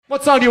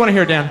What song do you want to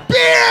hear, Dan?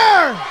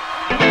 Beer!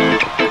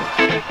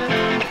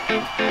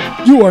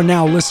 You are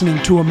now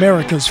listening to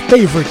America's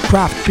favorite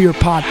craft beer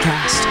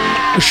podcast,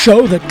 a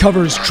show that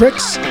covers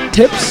tricks,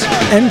 tips,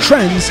 and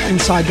trends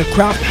inside the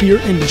craft beer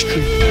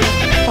industry.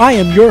 I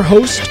am your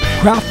host,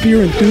 craft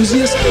beer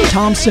enthusiast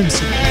Tom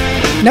Simpson.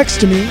 Next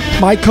to me,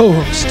 my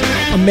co-host,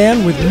 a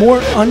man with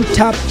more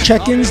untapped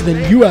check-ins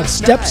than you have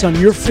steps on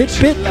your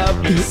Fitbit,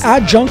 the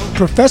adjunct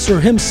professor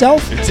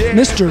himself,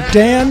 Mr.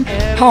 Dan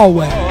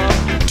Howell.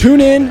 Tune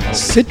in,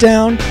 sit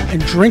down, and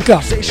drink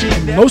up.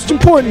 And most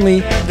importantly,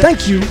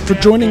 thank you for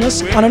joining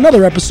us on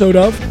another episode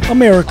of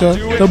America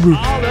the Brutal.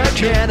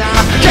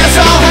 Guess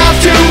I'll have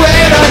to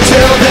wait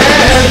until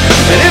then.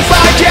 And if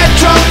I get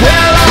drunk,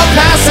 well, I'll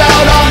pass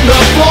out on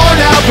the floor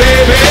now,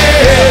 baby.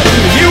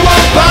 You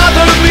won't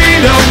bother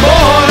me no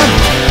more.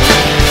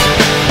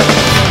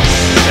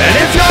 And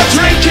if you're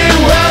drinking,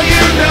 well,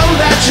 you know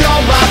that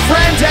you're my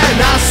friend.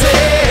 And I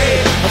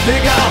say, I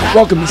think I'll have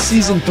Welcome to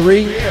Season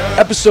 3,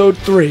 Episode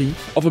 3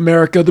 of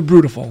America the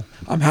Brutal.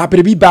 I'm happy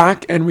to be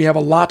back, and we have a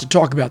lot to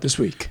talk about this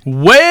week.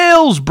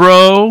 Wales,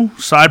 bro!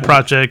 Side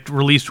Project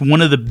released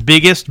one of the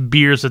biggest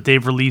beers that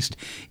they've released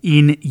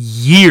in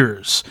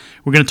years.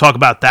 We're going to talk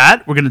about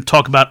that. We're going to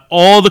talk about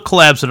all the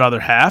collabs at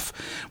Other Half.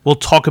 We'll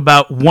talk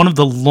about one of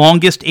the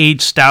longest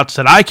aged stouts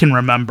that I can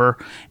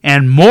remember,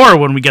 and more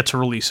when we get to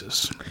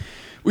releases.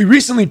 We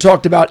recently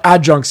talked about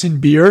adjuncts in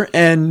beer,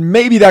 and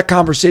maybe that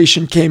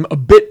conversation came a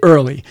bit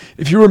early.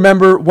 If you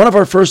remember, one of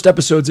our first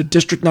episodes at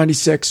District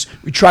 96,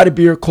 we tried a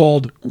beer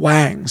called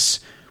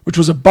Wang's, which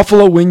was a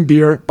buffalo wing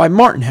beer by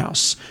Martin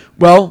House.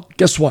 Well,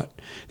 guess what?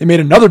 They made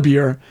another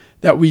beer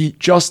that we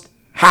just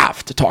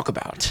have to talk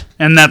about.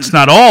 And that's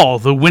not all.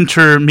 The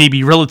winter may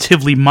be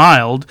relatively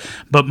mild,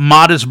 but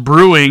Modest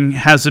Brewing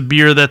has a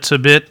beer that's a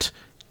bit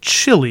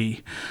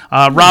chilly.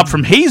 Rob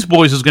from Hayes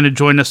Boys is going to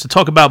join us to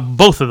talk about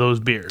both of those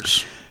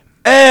beers.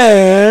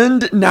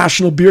 And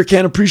National Beer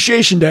Can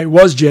Appreciation Day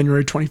was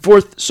January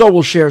 24th, so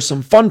we'll share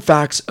some fun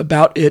facts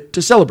about it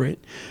to celebrate.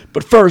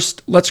 But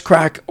first, let's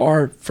crack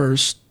our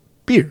first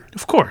beer.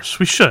 Of course,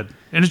 we should.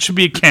 And it should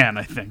be a can,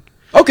 I think.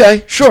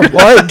 Okay, sure.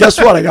 Well, hey, guess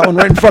what? I got one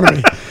right in front of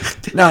me.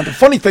 Now, the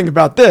funny thing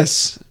about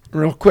this,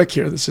 real quick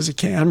here, this is a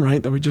can,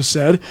 right, that we just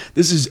said.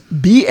 This is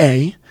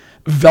BA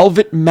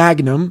Velvet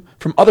Magnum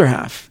from Other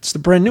Half. It's the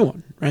brand new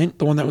one, right?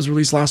 The one that was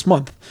released last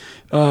month.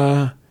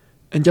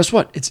 And guess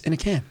what? It's in a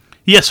can.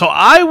 Yeah, so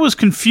I was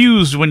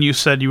confused when you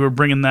said you were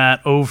bringing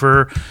that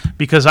over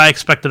because I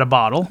expected a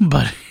bottle,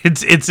 but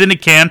it's in a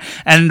can.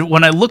 And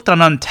when I looked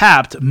on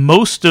Untapped,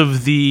 most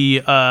of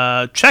the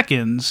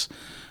check-ins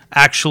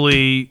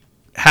actually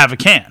have a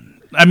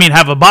can. I mean,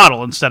 have a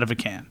bottle instead of a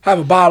can. Have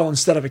a bottle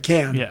instead of a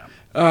can.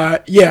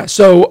 Yeah.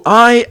 So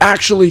I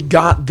actually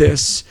got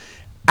this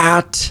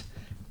at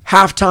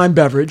Halftime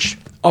Beverage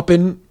up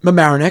in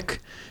Mamaroneck.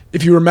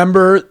 If you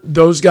remember,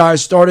 those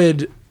guys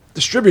started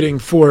distributing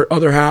for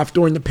Other Half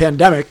during the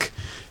pandemic.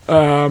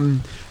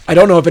 I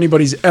don't know if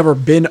anybody's ever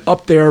been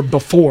up there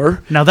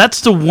before. Now,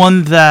 that's the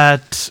one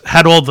that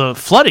had all the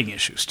flooding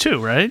issues,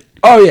 too, right?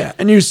 Oh, yeah.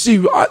 And you see,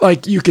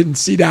 like, you can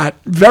see that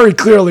very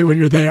clearly when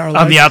you're there.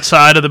 Like, on the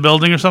outside of the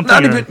building or something?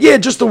 Not even, yeah,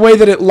 just the way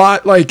that it,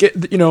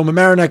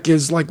 Mamaroneck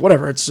is like,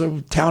 whatever. It's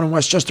a town in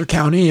Westchester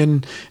County,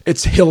 and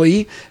it's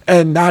hilly,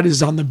 and that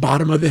is on the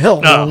bottom of the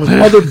hill, along with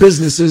other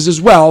businesses as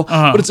well.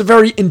 But it's a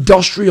very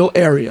industrial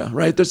area,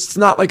 right? It's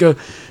not like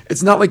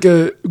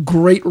a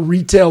great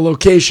retail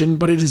location,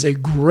 but it is a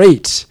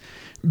great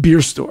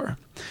beer store.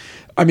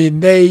 I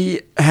mean,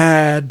 they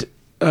had...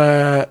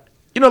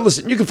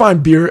 listen, you can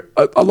find beer,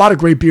 a lot of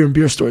great beer in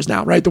beer stores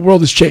now, right? The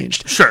world has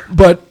changed. Sure.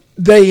 But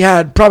they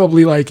had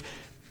probably like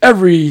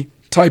every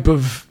type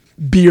of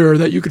beer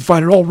that you could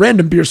find at all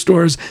random beer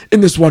stores in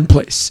this one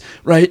place,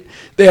 right?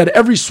 They had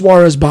every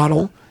Suarez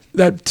bottle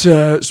that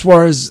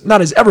Suarez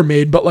not has ever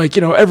made, but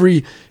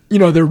every,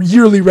 their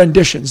yearly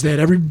renditions. They had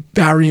every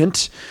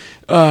variant.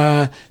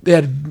 They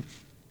had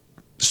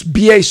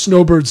BA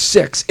Snowbird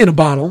 6 in a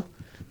bottle.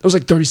 It was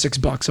like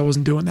 $36. I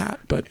wasn't doing that,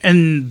 but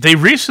and they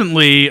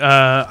recently,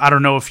 I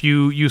don't know if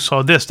you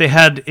saw this. They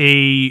had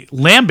a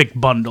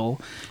Lambic bundle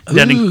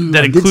that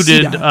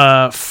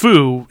included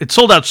Foo. It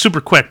sold out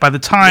super quick. By the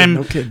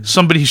time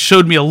somebody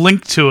showed me a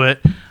link to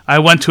it, I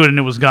went to it and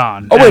it was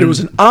gone. Oh wait, it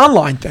was an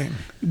online thing.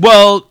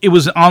 Well, it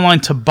was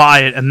online to buy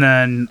it, and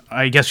then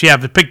I guess you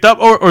have it picked up,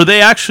 or they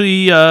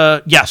actually,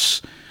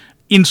 yes.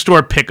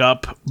 In-store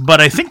pickup, but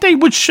I think they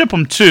would ship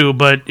them too,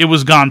 but it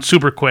was gone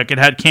super quick. It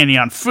had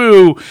Canyon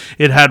Foo,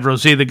 it had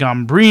Rosé de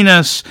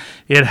Gambrinus,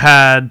 it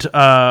had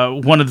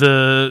one of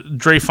the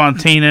Dre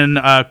Fontainen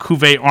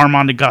Cuvée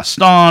Armand de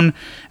Gaston,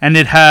 and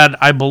it had,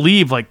 I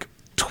believe, like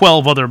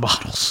 12 other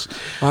bottles.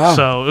 Wow.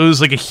 So it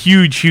was like a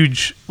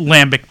huge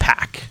Lambic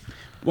pack.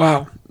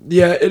 Wow.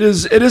 Yeah, it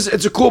is.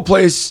 It's a cool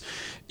place.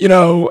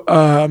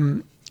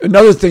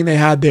 Another thing they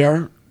had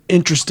there,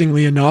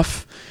 interestingly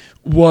enough,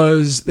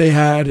 was they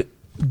had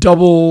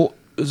double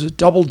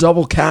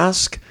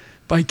cask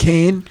by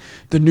Kane,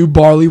 the new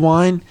barley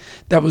wine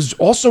that was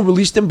also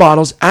released in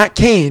bottles at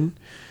Kane,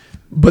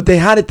 but they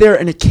had it there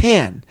in a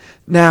can.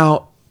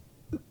 Now,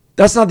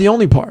 that's not the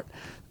only part.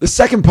 the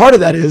second part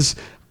of that is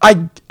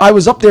I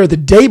was up there the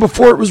day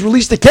before it was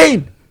released at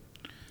Kane.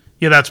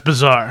 Yeah, that's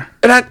bizarre.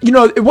 And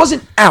it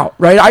wasn't out,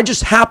 right? I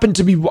just happened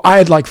to be, I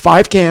had like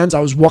 5 cans. I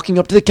was walking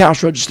up to the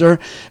cash register,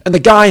 and the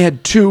guy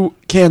had 2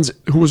 cans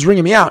who was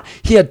ringing me out.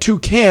 He had 2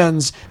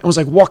 cans and was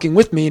like walking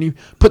with me, and he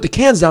put the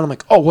cans down. I'm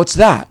like, oh, what's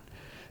that?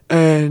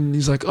 And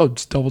he's like, oh,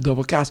 it's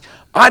double cask.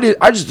 I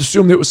just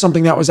assumed it was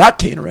something that was at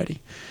Kane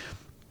already.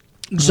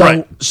 So,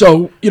 Right.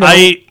 so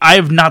I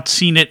have not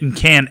seen it in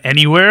can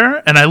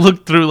anywhere, and I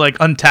looked through like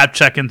Untapped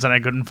check-ins and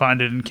I couldn't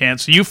find it in can.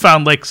 So you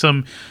found like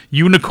some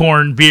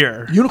unicorn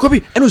beer. Unicorn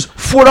beer, and it was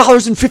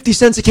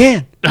 $4.50 a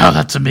can. Oh,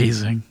 that's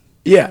amazing.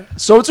 Yeah,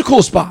 so it's a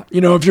cool spot.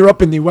 If you're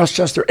up in the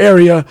Westchester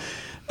area,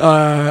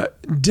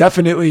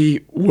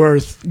 definitely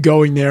worth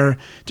going there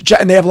to chat.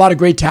 And they have a lot of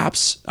great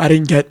taps. I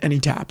didn't get any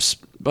taps,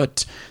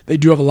 but they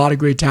do have a lot of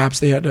great taps.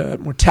 They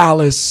had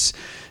Mortalis,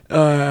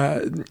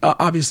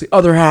 obviously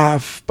Other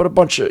Half, but a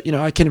bunch of,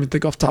 I can't even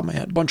think off the top of my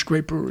head, a bunch of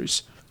great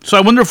breweries. So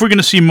I wonder if we're going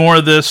to see more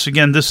of this.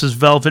 Again, this is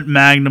Velvet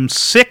Magnum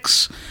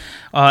 6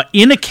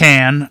 in a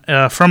can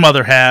from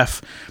Other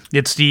Half.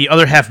 It's the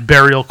Other Half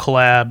Burial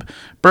collab.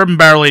 Bourbon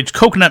Barrel Aged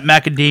Coconut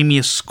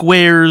Macadamia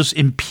Squares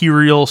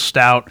Imperial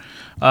Stout.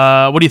 What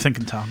are you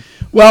thinking, Tom?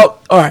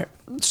 Well, all right.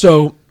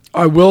 So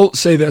I will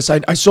say this.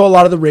 I saw a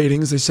lot of the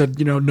ratings. They said,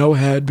 no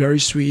head, very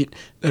sweet.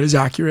 That is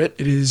accurate.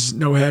 It is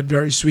no head,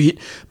 very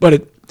sweet.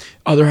 But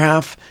Other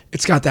Half,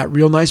 it's got that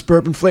real nice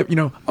bourbon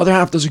flavor. Other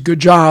Half does a good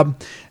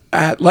job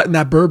at letting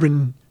that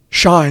bourbon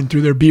shine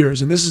through their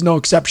beers, and this is no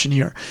exception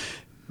here.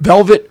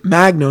 Velvet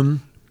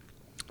Magnum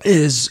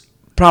is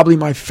probably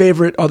my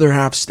favorite Other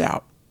Half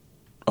stout,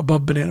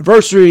 above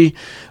Bananiversary,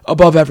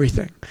 above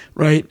everything,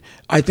 right?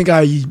 I think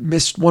I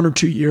missed 1 or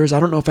 2 years. I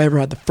don't know if I ever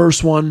had the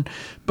first one,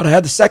 but I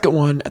had the second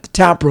one at the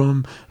tap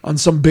room on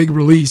some big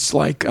release,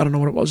 like, I don't know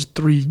what it was,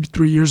 three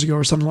years ago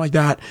or something like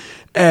that.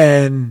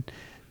 And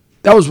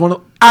that was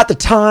at the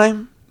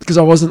time, because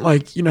I wasn't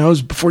like, it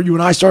was before you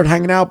and I started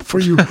hanging out,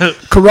 before you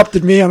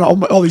corrupted me on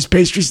all these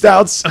pastry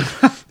stouts.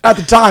 At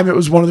the time, it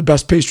was one of the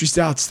best pastry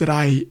stouts that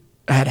I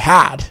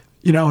had.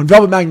 And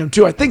Velvet Magnum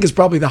 2, I think, is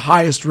probably the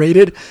highest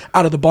rated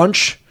out of the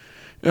bunch.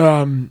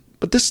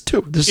 But this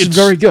is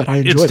very good. I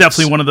enjoy it. It's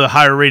definitely one of the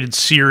higher rated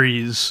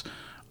series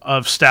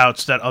of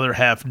stouts that Other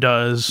Half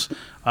does.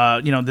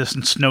 This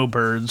and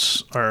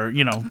Snowbirds are,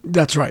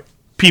 That's right.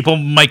 people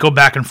might go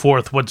back and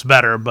forth what's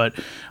better, but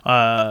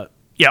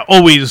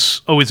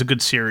always a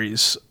good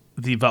series,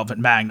 the Velvet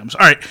Magnums.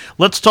 All right,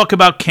 let's talk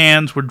about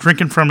cans. We're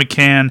drinking from a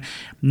can.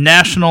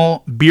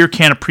 National Beer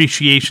Can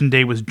Appreciation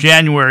Day was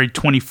January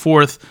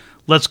 24th.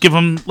 Let's give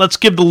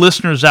the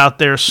listeners out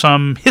there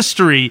some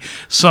history,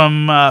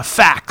 some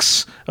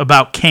facts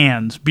about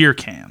cans, beer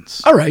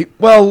cans. All right.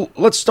 Well,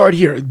 let's start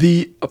here.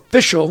 The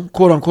official,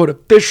 quote unquote,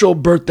 official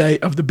birthday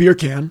of the beer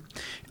can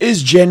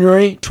is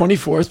January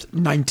 24th,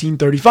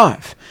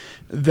 1935.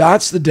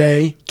 That's the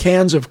day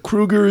cans of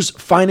Kruger's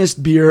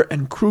Finest Beer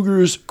and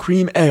Kruger's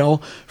Cream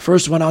Ale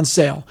first went on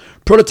sale.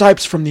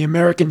 Prototypes from the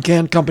American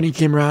Can Company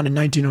came around in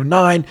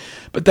 1909,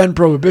 but then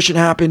Prohibition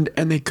happened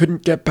and they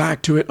couldn't get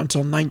back to it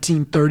until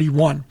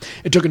 1931.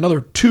 It took another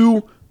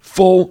 2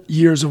 full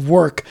years of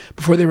work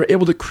before they were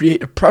able to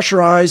create a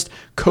pressurized,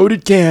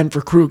 coated can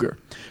for Kruger.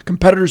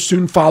 Competitors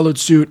soon followed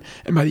suit,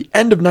 and by the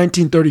end of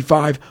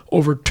 1935,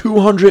 over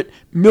 200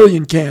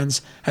 million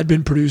cans had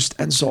been produced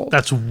and sold.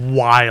 That's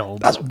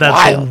wild. That's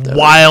wild, a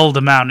wild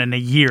amount in a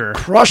year.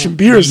 Crushing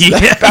beers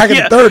back in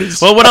the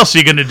 30s. Well, what else are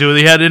you going to do?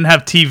 They didn't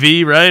have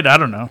TV, right? I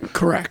don't know.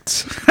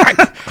 Correct. I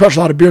crush a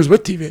lot of beers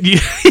with TV.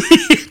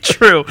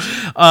 True.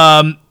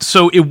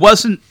 So it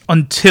wasn't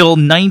until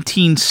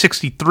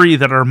 1963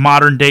 that our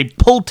modern day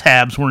pull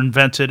tabs were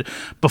invented.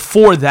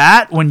 Before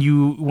that, when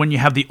you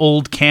have the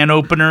old can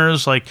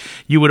openers, like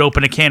you would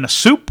open a can of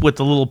soup with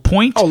the little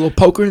point. Oh, a little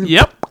poker.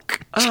 Yep.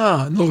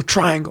 A little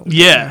triangle.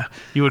 Yeah.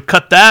 You would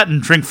cut that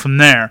and drink from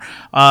there.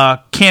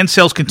 Can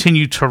sales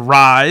continued to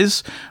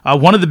rise.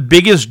 One of the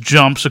biggest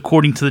jumps,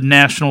 according to the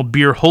National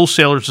Beer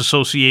Wholesalers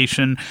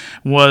Association,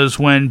 was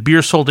when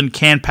beer sold in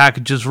can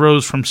packages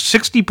rose from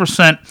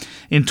 60%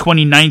 in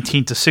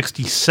 2019 to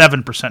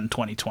 67% in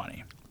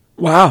 2020.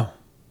 Wow.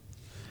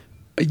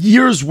 A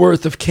year's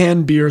worth of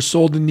canned beer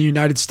sold in the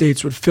United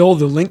States would fill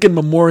the Lincoln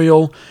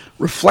Memorial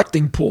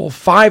reflecting pool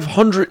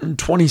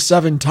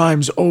 527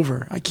 times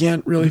over. I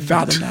can't really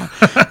fathom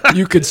that.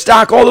 You could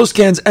stack all those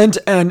cans end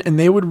to end, and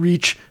they would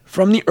reach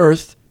from the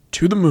earth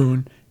to the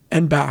moon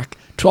and back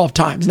 12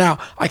 times. Now,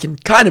 I can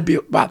kind of be,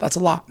 wow, that's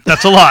a lot.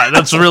 That's a lot.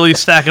 That's really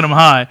stacking them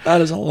high.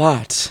 That is a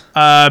lot.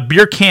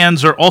 Beer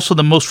cans are also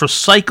the most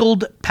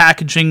recycled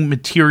packaging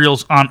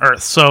materials on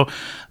earth. So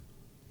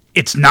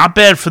it's not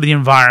bad for the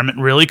environment,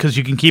 really, because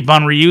you can keep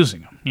on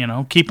reusing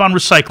them. Keep on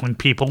recycling,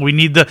 people. We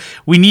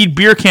need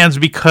beer cans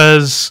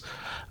because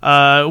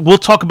we'll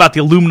talk about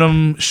the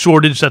aluminum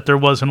shortage that there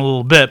was in a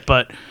little bit,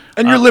 but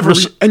and your liver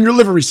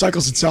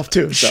recycles itself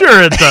too. So.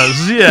 Sure, it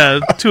does. Yeah,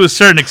 to a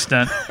certain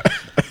extent.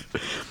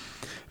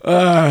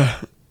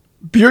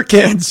 Beer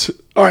cans.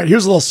 All right,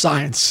 here's a little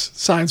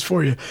science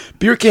for you.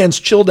 Beer cans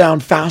chill down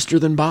faster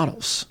than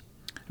bottles.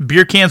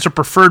 Beer cans are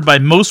preferred by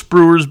most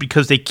brewers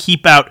because they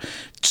keep out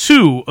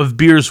two of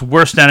beer's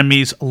worst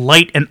enemies,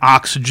 light and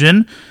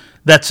oxygen.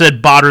 That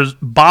said,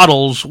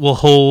 bottles will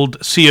hold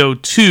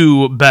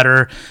CO2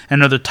 better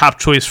and are the top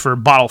choice for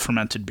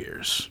bottle-fermented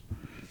beers.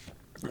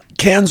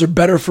 Cans are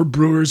better for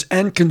brewers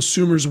and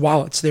consumers'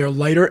 wallets. They are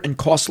lighter and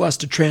cost less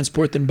to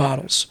transport than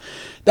bottles.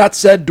 That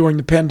said, during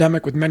the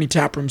pandemic, with many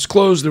tap rooms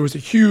closed, there was a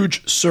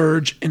huge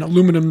surge in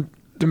aluminum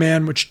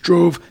demand, which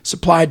drove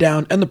supply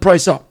down and the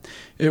price up.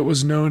 It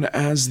was known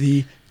as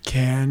the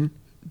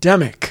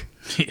can-demic.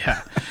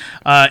 Yeah.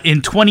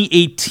 In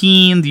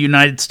 2018, the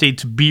United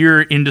States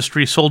beer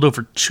industry sold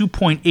over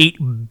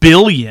 2.8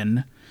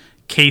 billion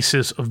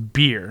cases of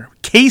beer.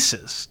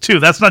 Cases, too.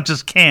 That's not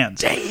just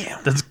cans.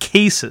 Damn. That's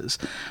cases.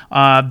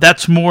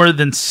 That's more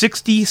than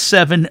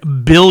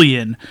 67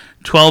 billion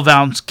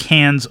 12-ounce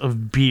cans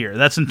of beer.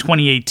 That's in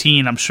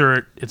 2018. I'm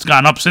sure it's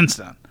gone up since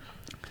then.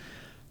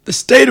 The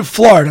state of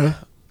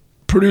Florida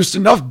produced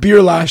enough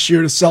beer last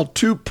year to sell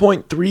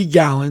 2.3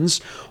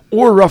 gallons,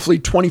 or roughly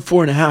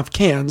 24 and a half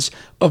cans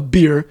of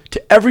beer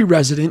to every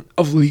resident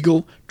of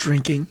legal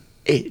drinking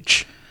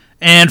age.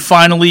 And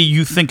finally,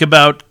 you think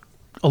about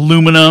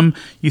aluminum,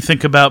 you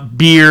think about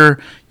beer,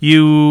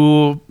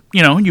 you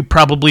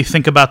probably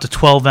think about the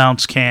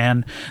 12-ounce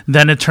can.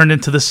 Then it turned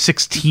into the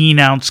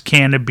 16-ounce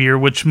can of beer,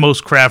 which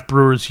most craft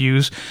brewers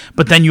use.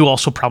 But then you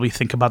also probably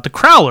think about the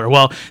crowler.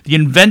 Well, the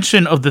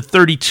invention of the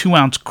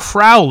 32-ounce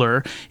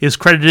crowler is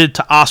credited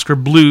to Oscar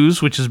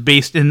Blues, which is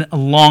based in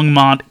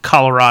Longmont,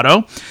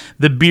 Colorado.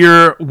 The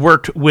beer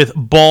worked with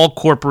Ball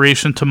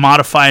Corporation to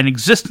modify an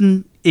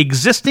existing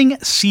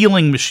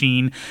sealing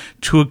machine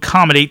to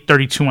accommodate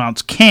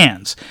 32-ounce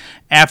cans.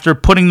 After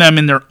putting them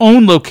in their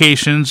own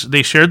locations,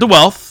 they shared the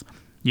wealth.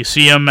 You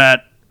see them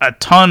at a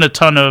ton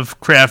of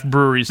craft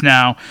breweries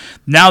now.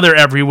 Now they're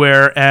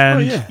everywhere,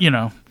 and,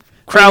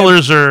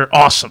 crowlers are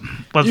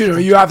awesome.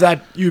 You have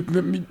that.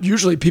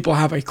 Usually people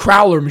have a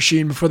crowler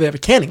machine before they have a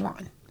canning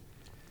line.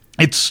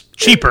 It's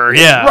cheaper,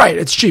 yeah. Right,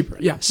 it's cheaper.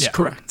 Yes, Yeah.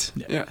 correct.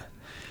 Yeah.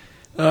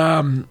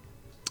 Well,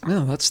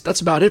 that's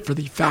about it for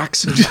the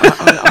facts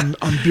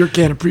on Beer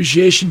Can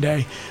Appreciation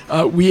Day.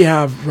 We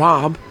have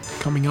Rob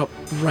coming up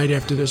right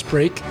after this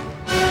break.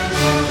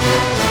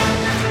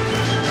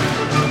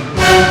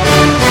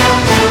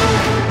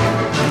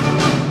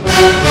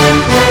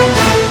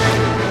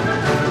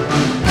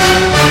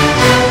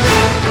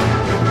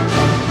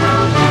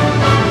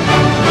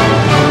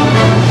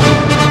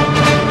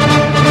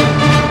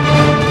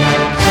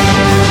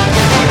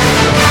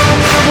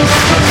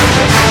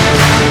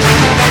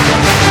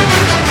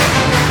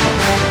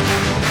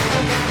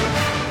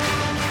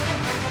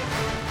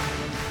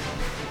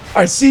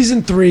 All right,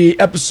 Season 3,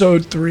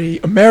 Episode 3,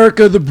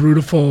 America the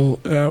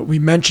Brutiful. We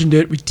mentioned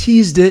it. We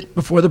teased it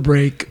before the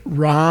break.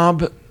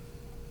 Rob,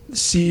 the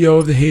CEO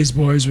of the Haze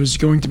Boys, was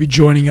going to be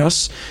joining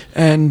us.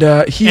 And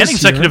he's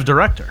executive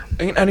director.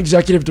 An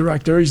executive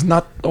director. He's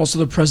not also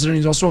the president.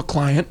 He's also a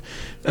client.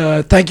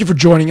 Thank you for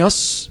joining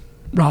us,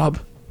 Rob.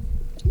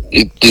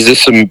 Is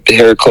this a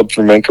Hair Club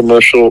for Men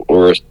commercial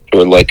or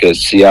like a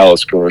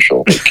Cialis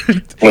commercial?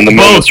 Like, when the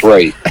moment's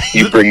right,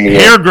 you bring me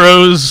Hair up.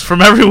 grows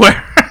from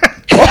everywhere.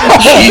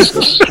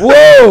 Jesus.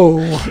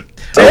 Whoa.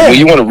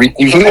 You want to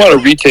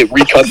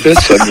recut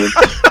this? I mean,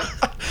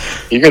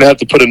 you're going to have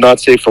to put a not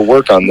safe for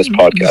work on this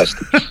podcast.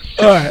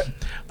 All right.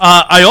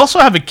 I also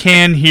have a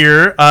can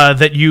here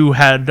that you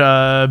had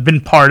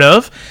been part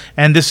of,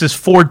 and this is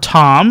for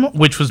Tom,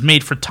 which was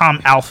made for Tom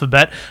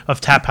Alphabet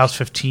of Tap House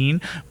 15.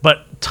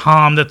 But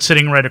Tom, that's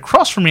sitting right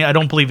across from me, I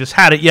don't believe has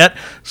had it yet.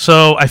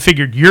 So I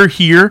figured you're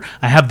here.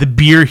 I have the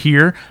beer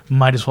here.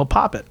 Might as well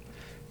pop it.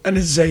 And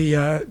it's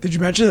did you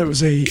mention that it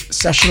was a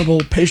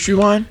sessionable pastry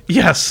wine?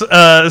 Yes,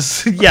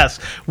 yes,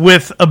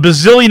 with a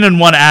bazillion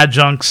and one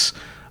adjuncts.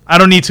 I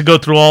don't need to go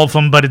through all of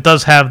them, but it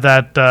does have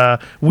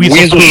that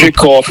weasel shit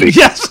coffee.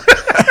 Yes.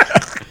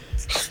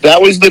 That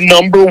was the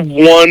number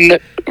one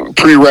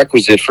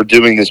prerequisite for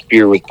doing this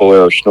beer with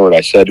Bolero Snort.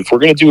 I said, if we're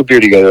going to do a beer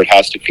together, it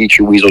has to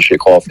feature weasel shit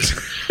coffee.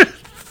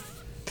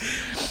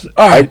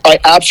 All right. I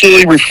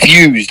absolutely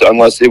refused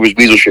unless it was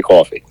weasel shit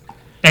coffee.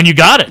 And you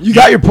got it. You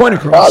got your point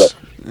across. Got it.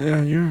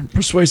 Yeah, you're a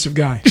persuasive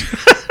guy.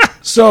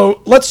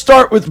 So let's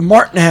start with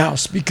Martin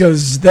House,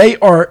 because they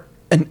are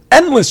an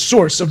endless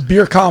source of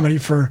beer comedy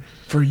for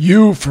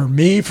you, for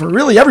me, for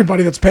really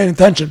everybody that's paying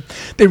attention.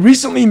 They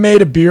recently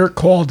made a beer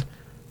called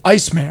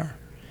Ice Mare.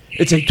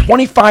 It's a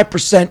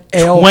 25%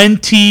 ale.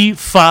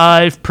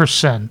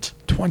 25%.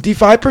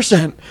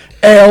 25%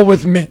 ale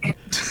with mint.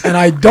 And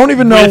I don't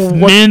even know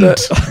With what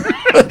mint.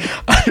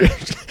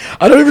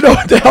 I don't even know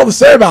what the hell to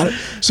say about it.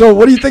 So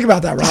what do you think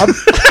about that, Rob?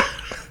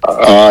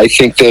 I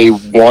think they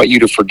want you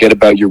to forget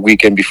about your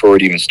weekend before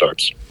it even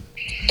starts.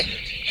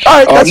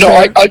 All right, that's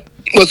fair.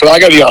 Listen, I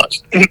got to be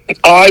honest.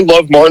 I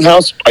love Martin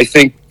House. I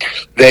think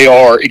they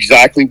are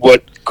exactly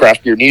what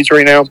craft beer needs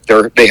right now.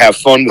 They have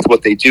fun with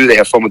what they do. They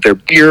have fun with their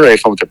beer. They have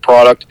fun with their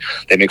product.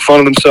 They make fun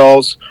of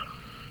themselves.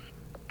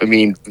 I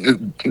mean,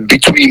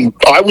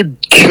 I would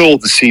kill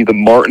to see the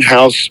Martin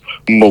House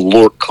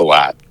Malort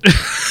collab.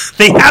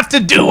 They have to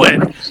do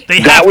it.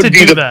 They have to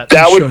do that.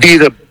 That would be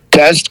the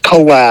best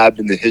collab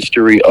in the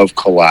history of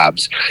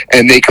collabs,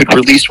 and they could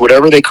release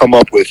whatever they come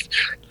up with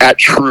at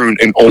Troon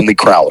and only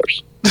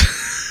Crowlers.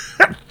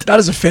 That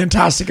is a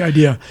fantastic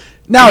idea.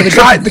 Now the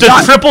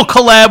triple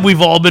collab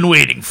we've all been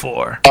waiting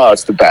for. Oh,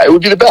 it's the best. It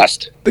would be the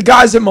best. The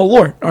guys at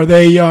Malort, are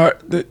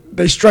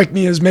they strike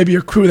me as maybe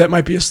a crew that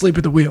might be asleep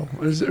at the wheel.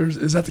 Is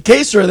that the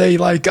case, or are they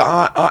like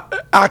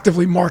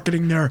actively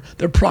marketing their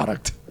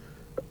product?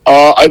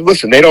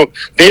 Listen, their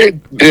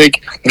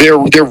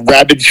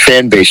rabid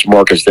fan base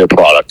markets their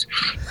product.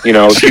 You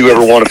know, if you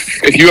ever want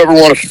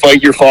to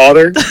fight your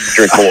father,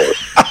 drink more.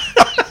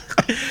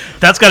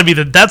 That's got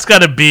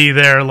to be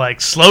their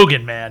like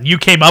slogan, man. You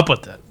came up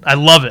with it. I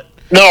love it.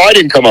 No, I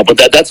didn't come up with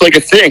that. That's like a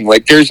thing.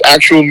 Like there's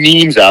actual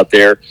memes out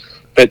there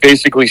that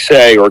basically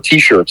say, or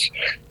T-shirts,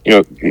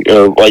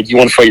 like you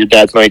want to fight your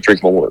dad tonight,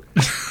 drink Malort.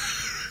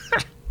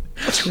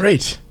 That's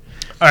great.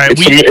 All right,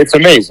 it's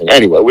amazing.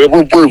 Anyway,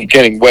 we're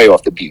getting way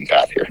off the beaten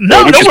path here.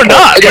 No, we're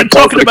not. We're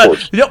talking about.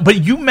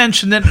 But you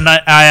mentioned it, and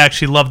I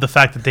actually love the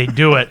fact that they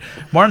do it.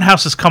 Martin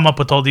House has come up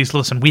with all these.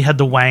 Listen, we had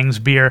the Wang's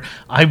beer.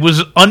 I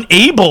was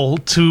unable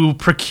to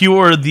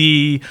procure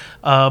the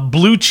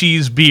blue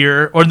cheese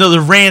beer, or no, the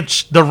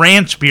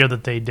ranch beer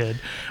that they did.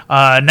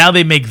 Now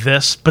they make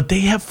this, but they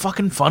have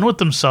fucking fun with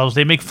themselves.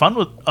 They make fun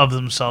of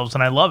themselves,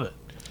 and I love it.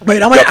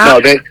 Wait, I'm gonna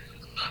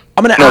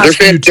ask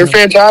you. They're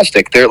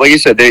fantastic. They're, like you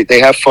said, they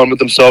have fun with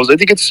themselves. I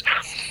think it's,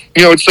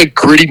 it's like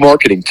gritty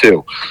marketing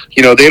too.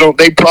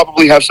 They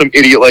probably have some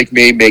idiot like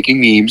me making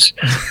memes,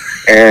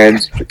 and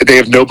they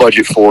have no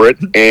budget for it,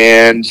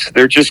 and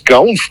they're just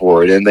going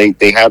for it, and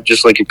they have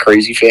just like a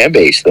crazy fan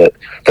base that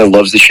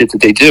loves the shit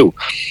that they do.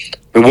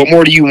 I mean, what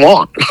more do you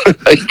want?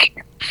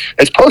 Like,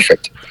 it's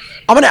perfect.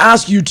 I'm gonna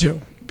ask you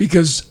two.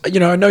 Because,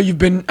 I know you've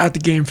been at the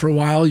game for a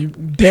while.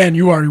 Dan,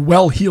 you are a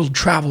well-heeled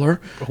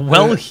traveler.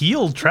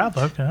 Well-heeled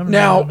traveler? Okay,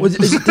 now,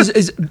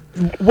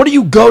 what do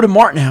you go to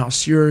Martin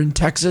House? You're in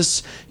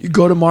Texas. You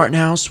go to Martin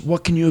House.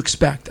 What can you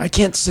expect? I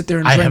can't sit there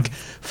and drink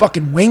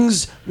fucking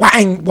Wang's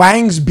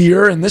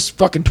beer and this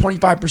fucking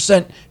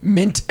 25%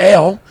 mint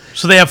ale.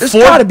 So they have There's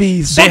got to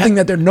be something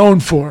that they're known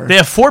for. They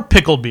have 4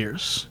 pickle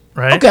beers,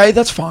 right? Okay,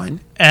 that's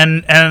fine.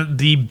 And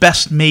the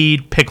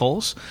best-made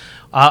pickles.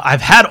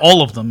 I've had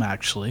all of them,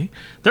 actually.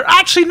 They're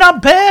actually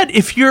not bad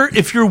if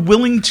you're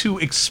willing to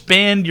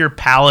expand your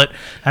palate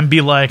and be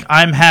like,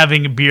 I'm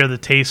having a beer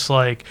that tastes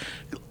like.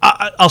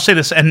 I'll say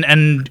this,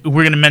 and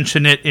we're going to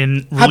mention it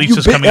in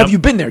releases coming up. Have you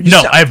been there?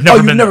 No, I've never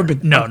been. You've never been.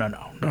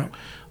 No.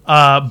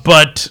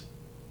 But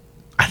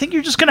I think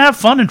you're just going to have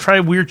fun and try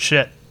weird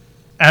shit,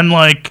 and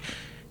like.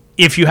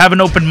 If you have an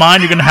open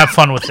mind, you're gonna have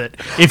fun with it.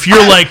 If you're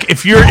a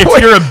beer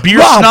snob,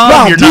 you're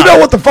not. Do you know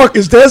what the fuck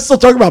is this? Still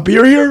talking about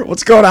beer here?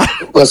 What's going on?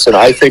 Listen,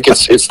 I think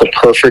it's the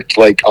perfect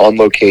like on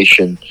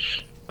location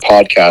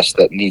podcast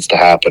that needs to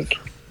happen.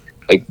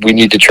 Like we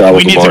need to travel.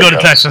 We need to go to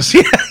Texas.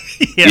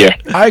 Yeah.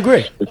 I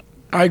agree.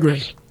 All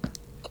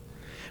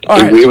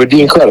right. It would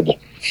be incredible.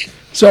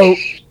 So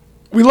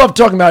we love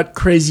talking about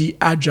crazy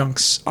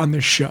adjuncts on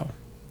this show.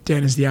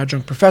 Dan is the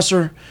adjunct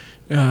professor.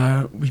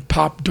 We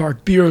pop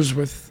dark beers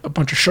with a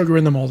bunch of sugar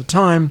in them all the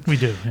time. We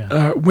do,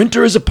 yeah.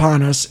 Winter is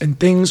upon us, and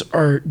things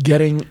are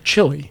getting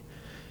chilly.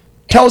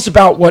 Tell us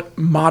about what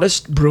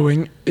Modest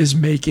Brewing is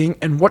making,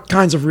 and what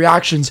kinds of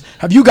reactions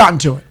have you gotten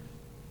to it?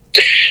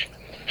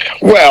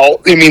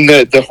 Well, I mean,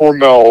 the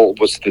Hormel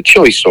was the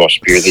chili sauce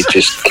beer they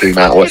just came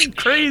out with.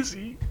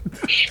 Crazy.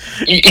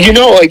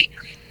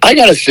 I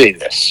gotta say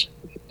this.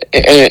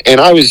 And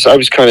I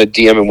was kind of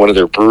DMing one of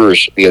their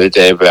brewers the other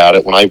day about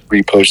it when I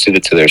reposted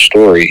it to their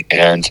story,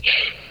 and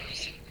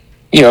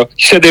he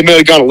said they may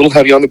have gone a little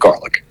heavy on the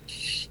garlic.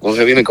 A little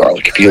heavy on the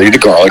garlic. If you eat the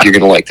garlic, you're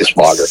going to like this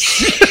lager.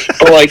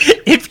 But like,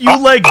 if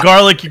you like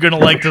garlic, you're going to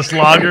like this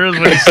lager, is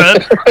what he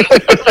said.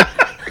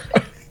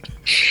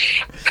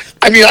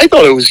 I mean, I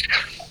thought it was.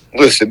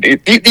 Listen,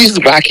 these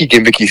wacky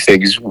gimmicky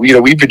things.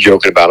 We've been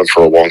joking about them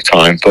for a long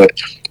time. But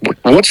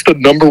what's the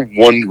number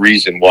one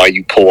reason why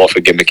you pull off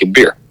a gimmick in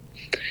beer?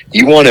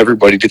 You want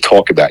everybody to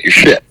talk about your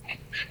shit.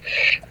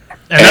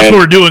 And that's what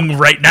we're doing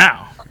right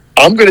now.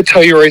 I'm going to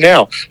tell you right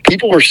now,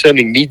 people were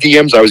sending me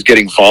DMs. I was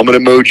getting vomit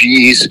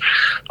emojis.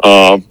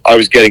 I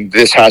was getting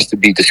this has to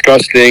be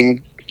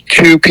disgusting,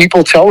 to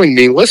people telling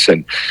me,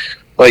 listen,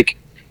 like,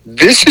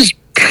 this is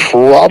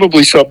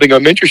probably something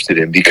I'm interested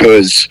in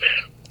because,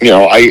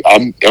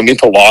 I'm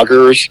into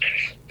lagers.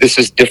 This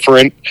is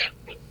different.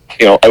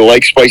 I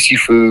like spicy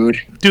food.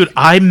 Dude,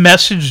 I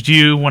messaged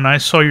you when I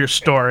saw your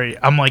story.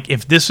 I'm like,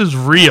 if this is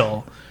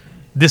real,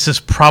 this is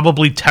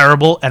probably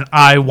terrible, and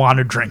I want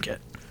to drink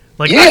it.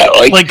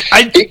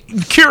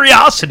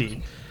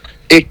 Curiosity.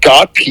 It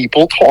got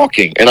people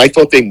talking, and I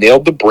thought they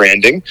nailed the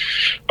branding.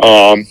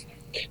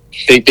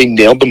 They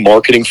nailed the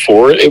marketing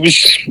for it. It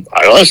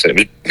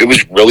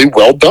was really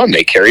well done.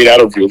 They carried out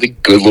a really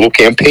good little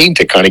campaign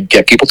to kind of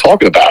get people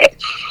talking about it.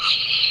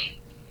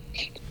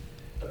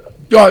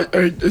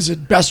 Is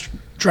it best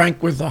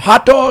drank with a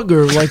hot dog,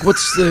 or like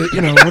what's the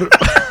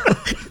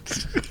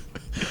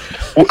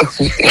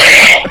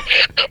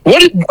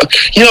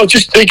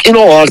Just like, in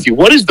all honesty,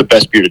 what is the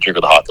best beer to drink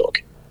with a hot dog?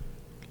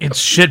 It's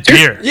shit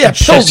beer. Yeah, it's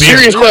shit beer.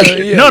 Serious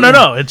question. Yeah.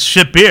 No, it's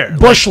shit beer.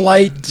 Bush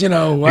Light, I don't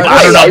know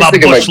I was about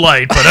thinking Bush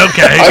like- Light, but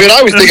okay.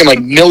 I was thinking like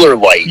Miller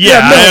Lite.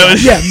 yeah,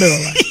 Miller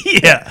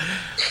Lite. yeah.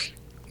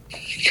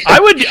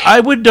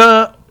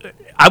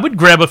 I would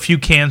grab a few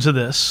cans of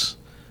this,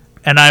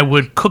 and I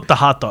would cook the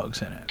hot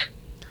dogs in it.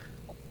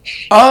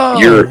 Oh,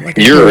 like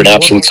a You're an dirty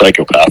absolute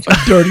psychopath.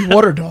 dirty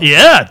water dog.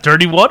 Yeah,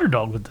 dirty water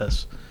dog with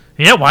this.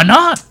 Yeah, why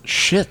not?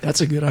 Shit,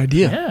 that's a good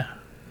idea. Yeah.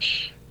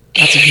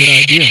 That's a good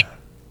idea.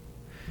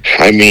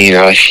 I mean,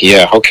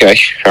 yeah, okay.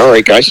 All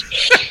right, guys.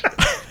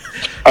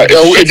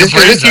 Is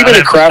this even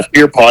a craft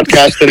beer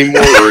podcast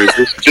anymore, or is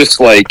this just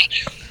like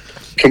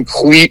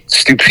complete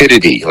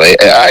stupidity?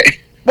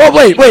 Well,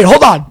 wait,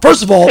 hold on.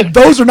 First of all,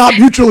 those are not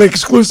mutually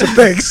exclusive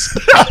things.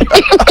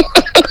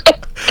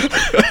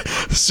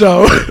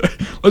 So,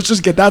 let's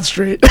just get that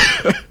straight.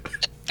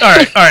 All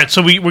right.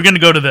 So we're going to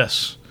go to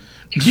this.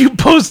 You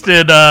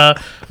posted a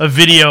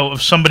video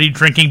of somebody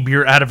drinking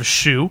beer out of a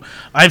shoe.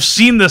 I've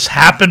seen this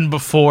happen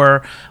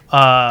before,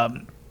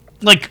 on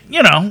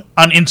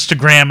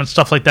Instagram and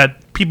stuff like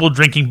that. People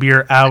drinking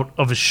beer out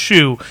of a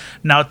shoe.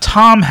 Now,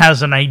 Tom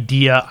has an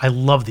idea. I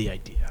love the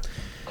idea.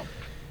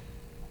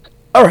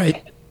 All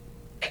right.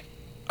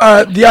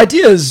 The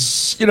idea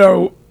is,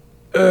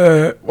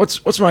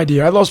 what's my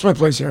idea? I lost my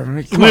place here.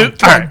 Come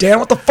on, Dan,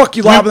 what the fuck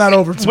you lobbing that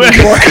over to me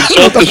for?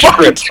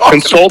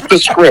 Consult the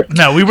script.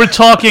 No, we were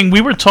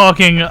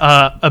talking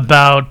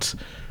about,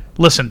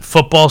 listen,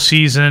 football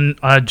season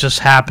just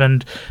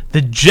happened.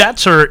 The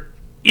Jets are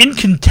in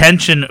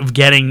contention of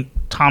getting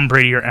Tom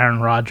Brady or Aaron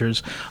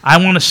Rodgers. I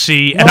want to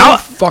see, and No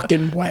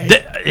fucking way.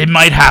 It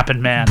might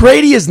happen, man.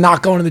 Brady is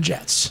not going to the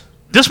Jets.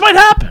 This might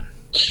happen.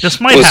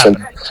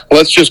 Listen,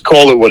 let's just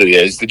call it what it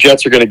is. The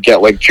Jets are going to get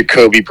like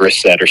Jacoby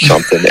Brissett or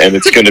something, and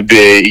it's going to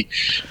be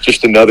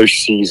just another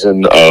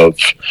season of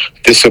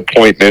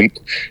disappointment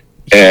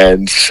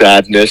and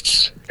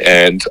sadness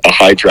and a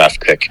high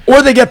draft pick.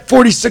 Or they get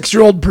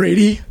 46-year-old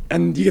Brady,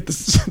 and you get the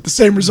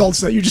same results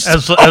that you just...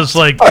 As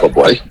like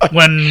Probably.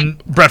 when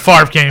Brett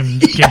Favre came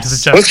to the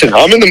Jets. Listen,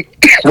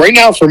 right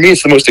now for me,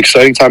 it's the most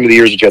exciting time of the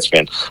year as a Jets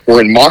fan.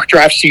 We're in mock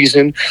draft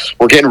season.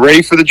 We're getting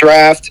ready for the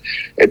draft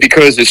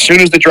because as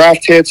soon as the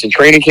draft hits and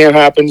training camp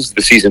happens,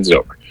 the season's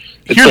over.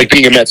 It's like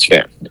being a Mets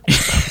fan.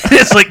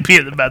 It's like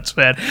being a Mets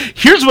fan.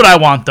 Here's what I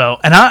want, though,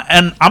 and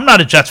I'm not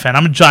a Jets fan.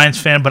 I'm a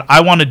Giants fan, but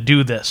I want to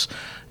do this.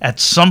 At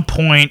some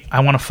point, I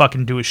want to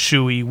fucking do a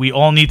shoey. We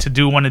all need to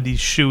do one of these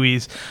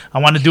shoeys. I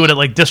want to do it at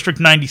like District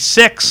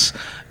 96,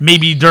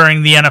 maybe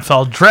during the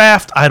NFL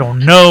draft. I don't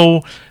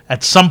know.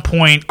 At some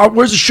point,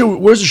 Where's the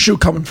shoe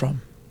coming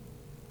from?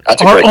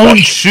 That's a our great own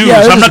question. shoes. Yeah,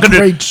 I'm this not is going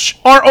great. to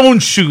our own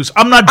shoes.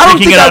 I'm not I don't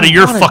drinking think it I out of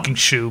your want it. fucking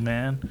shoe,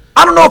 man.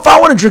 I don't know if I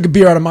want to drink a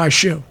beer out of my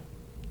shoe.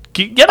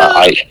 Get a.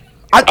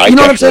 I You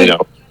know what I'm saying? definitely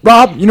know.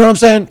 Rob, you know what I'm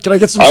saying? Can I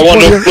get some I support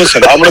want to here?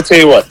 listen. I'm going to tell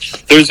you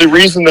what. There's a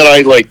reason that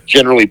I like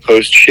generally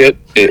post shit.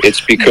 It's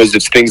because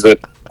it's things that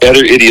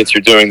other idiots are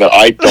doing that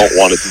I don't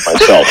want to do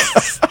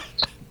myself.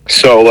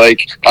 So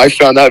like, I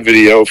found that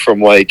video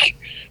from like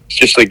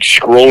just like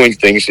scrolling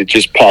things. It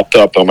just popped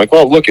up. I'm like,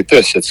 well, look at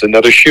this. It's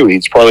another shoey.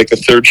 It's probably like the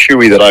third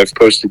shoey that I've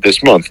posted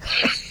this month.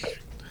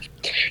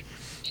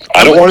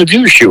 I don't want to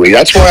do a shoey.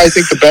 That's why I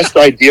think the best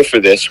idea for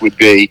this would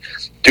be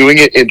doing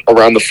it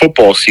around the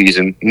football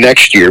season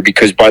next year,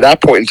 because by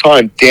that point in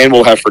time, Dan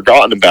will have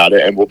forgotten about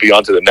it and we'll be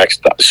on to the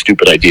next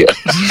stupid idea.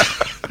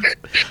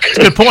 It's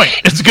a good point.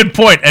 It's a good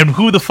point. And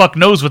who the fuck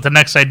knows what the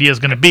next idea is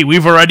going to be?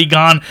 We've already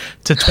gone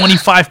to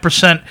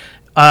 25%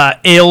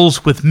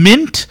 ales with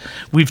mint.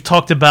 We've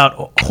talked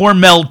about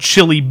Hormel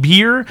chili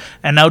beer,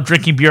 and now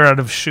drinking beer out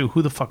of a shoe.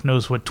 Who the fuck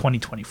knows what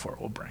 2024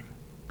 will bring?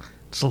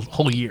 It's a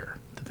whole year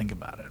to think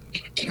about it.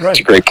 That's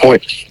a great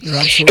point. You're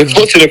absolutely right.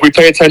 Listen, if we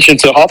pay attention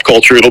to hop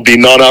culture, it'll be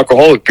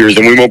non-alcoholic beers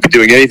and we won't be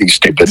doing anything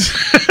stupid.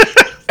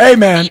 Hey,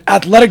 man,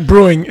 Athletic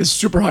Brewing is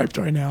super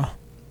hyped right now.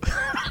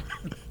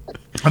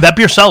 That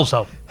beer sells,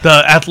 though.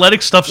 The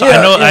athletic stuff, I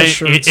know.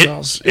 Sure it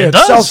sells. It It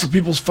does. sells for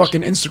people's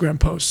fucking Instagram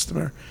posts.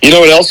 You know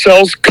what else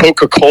sells?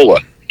 Coca-Cola.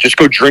 Just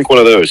go drink one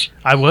of those.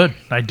 I would.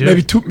 I do.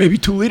 Maybe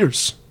 2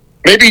 liters.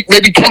 Maybe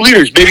 2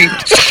 liters. Maybe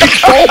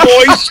 6 tall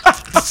boys,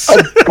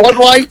 a Bud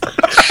Light,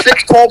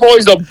 6 tall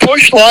boys, a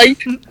Bush Light.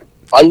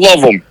 I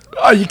love them.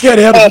 Oh, you can't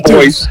handle Tall the two.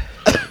 boys.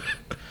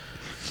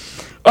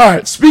 All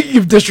right, speaking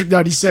of District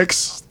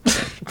 96,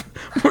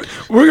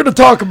 we'll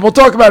talk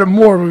about it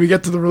more when we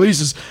get to the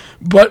releases,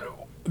 but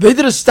they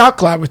did a stout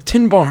collab with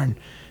Tin Barn.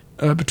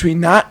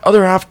 Between that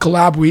other half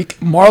collab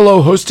week,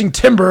 Marlowe hosting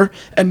Timber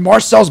and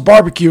Marcel's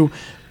Barbecue.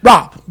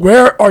 Rob,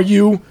 where are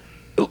you?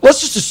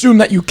 Let's just assume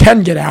that you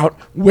can get out.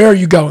 Where are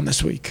you going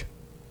this week?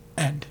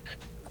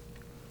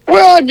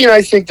 Well, I mean,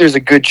 I think there's a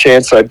good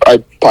chance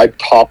I'd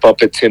pop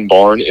up at Tin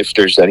Barn if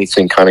there's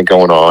anything kind of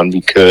going on,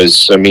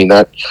 because, I mean,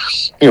 that,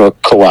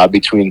 collab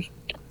between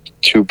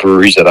two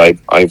breweries that I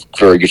have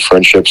very good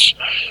friendships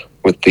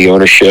with the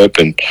ownership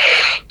and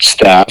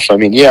staff. I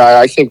mean, yeah,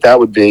 I think that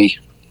would be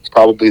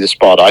probably the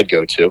spot I'd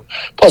go to.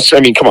 Plus, I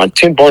mean, come on,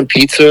 Tin Barn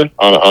Pizza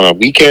on a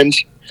weekend.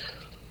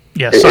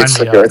 Yeah,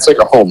 it's like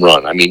a home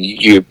run. I mean,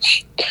 you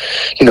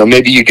know,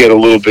 maybe you get a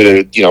little bit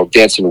of, you know,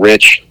 Dancing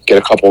Rich, get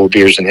a couple of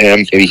beers in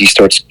him. Maybe he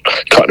starts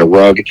cutting a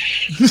rug.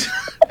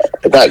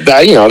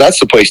 that you know, that's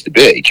the place to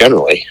be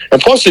generally.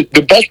 And plus,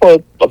 the best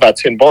part about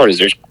Tin Barn is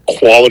there's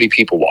quality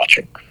people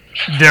watching.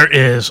 There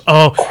is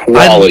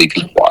quality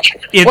people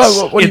watching.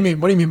 What do you mean?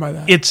 What do you mean by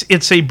that?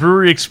 It's a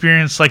brewery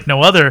experience like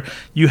no other.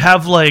 You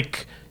have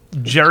like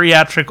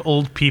geriatric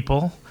old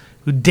people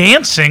who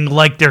dancing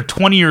like they're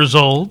 20 years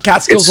old.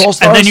 Catskills All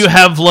Stars. And then you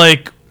have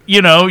like,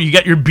 you know, you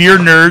got your beer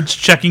nerds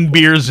checking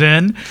beers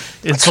in.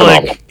 It's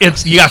like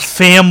you got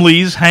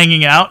families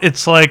hanging out.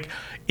 It's like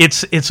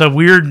it's a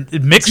weird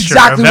mixture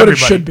exactly of what everybody.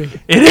 it should be.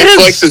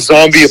 It's like the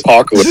zombie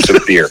apocalypse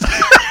of beer.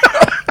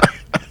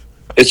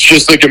 It's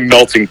just like a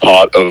melting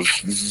pot of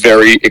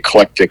very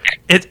eclectic.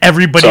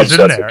 Everybody's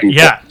in there.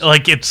 Yeah,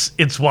 like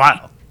it's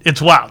wild.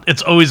 It's wild.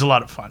 It's always a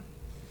lot of fun.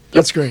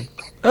 That's great.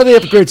 They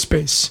have a great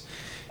space.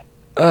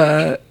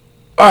 All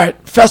right,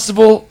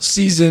 festival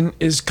season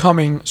is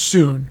coming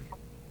soon.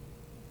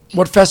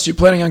 What fest are you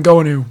planning on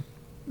going to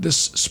this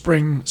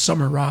spring,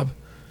 summer, Rob?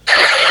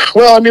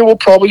 Well, I mean, we'll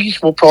probably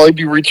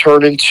be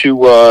returning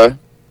to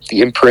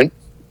the Imprint.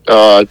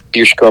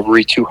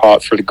 Discovery, Too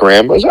Hot for the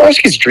Gram. I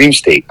think it's Dream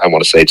State. I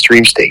want to say it's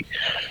Dream State.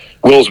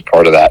 Will's a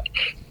part of that.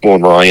 Will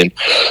and Ryan.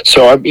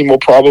 So I mean, we'll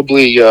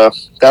probably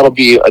that'll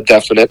be a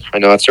definite. I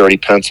know that's already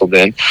penciled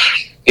in.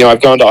 You know,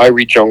 I've gone to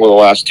Irie Jungle the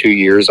last 2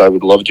 years. I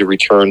would love to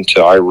return to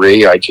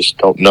Irie. I just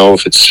don't know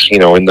if it's, you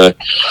know, in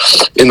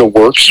the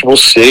works. We'll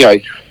see.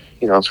 I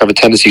have a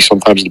tendency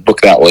sometimes to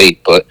book that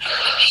late, but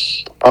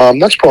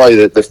that's probably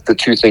the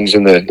two things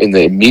in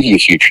the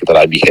immediate future that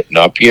I'd be hitting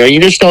up. You know, you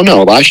just don't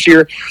know. Last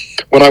year,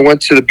 when I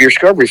went to the Beer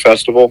Discovery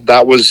Festival,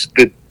 that was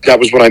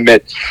when I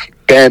met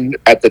Ben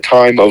at the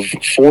time of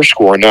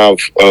Fourscore, now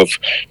of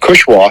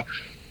Kushwa.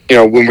 You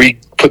know, when we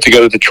put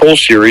together the Troll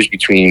series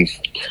between,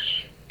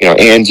 you know,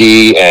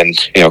 Andy and,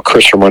 you know,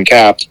 Chris from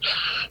Uncapped.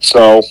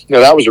 So, you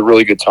know, that was a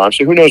really good time.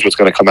 So who knows what's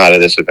going to come out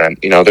of this event?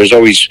 You know, there's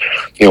always,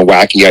 you know,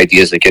 wacky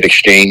ideas that get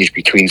exchanged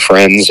between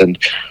friends, and,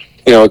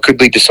 you know, it could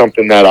lead to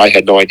something that I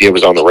had no idea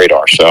was on the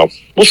radar. So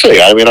we'll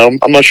see. I mean,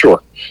 I'm not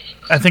sure.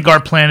 I think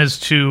our plan is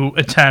to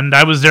attend.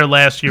 I was there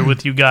last year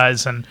with you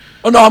guys, and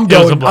I'm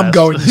going. I'm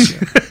going this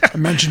year. I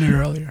mentioned it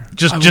earlier.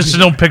 Just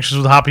no pictures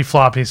with Hoppy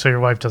Floppy, so your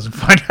wife doesn't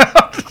find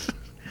out.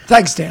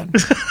 Thanks, Dan.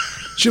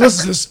 She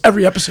listens to this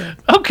every episode.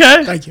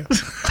 Okay. Thank you.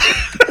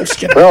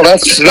 Well,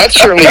 that's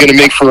certainly going to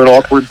make for an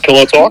awkward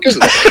pillow talk,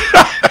 isn't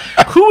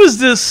it? Who is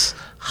this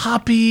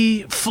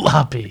Hoppy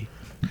Floppy?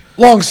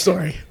 Long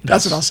story.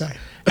 That's what I'll say.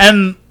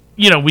 And,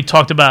 you know, we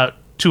talked about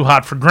Too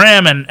Hot for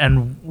Gram,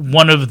 and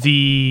one of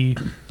the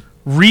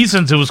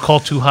reasons it was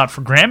called Too Hot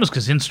for Gram is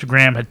because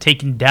Instagram had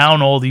taken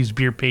down all these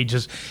beer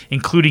pages,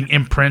 including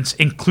imprints,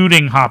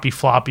 including Hoppy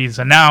Floppies,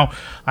 and now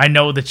I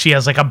know that she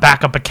has like a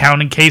backup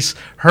account in case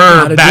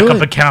her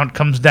backup account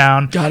comes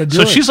down.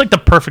 So she's like the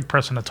perfect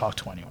person to talk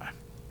to anyway.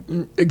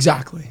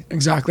 Exactly.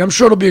 I'm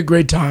sure it'll be a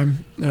great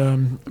time.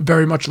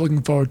 Very much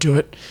looking forward to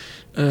it.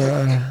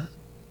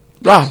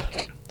 Rob,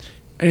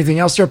 anything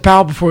else there,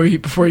 pal, before you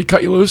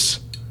cut you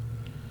loose?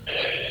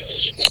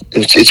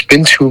 It's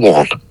been too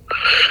long.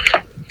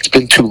 It's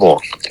been too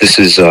long. This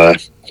is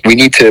we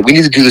need to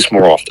do this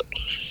more often.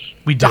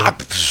 We do.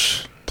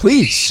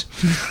 Please.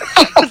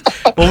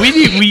 Well,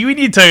 we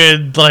need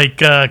to like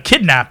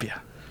kidnap you.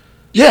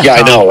 Yeah,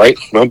 I know, right?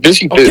 I'm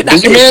busy man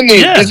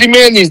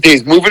these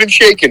days, moving and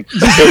shaking,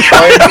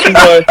 trying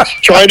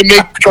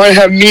to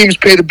have memes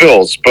pay the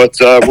bills, but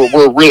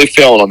we're really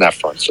failing on that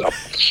front. So,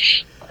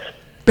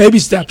 baby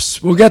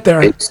steps. We'll get there.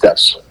 Baby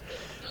steps.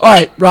 All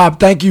right, Rob.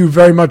 Thank you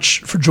very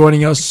much for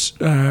joining us.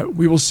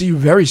 We will see you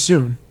very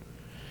soon.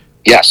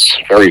 Yes,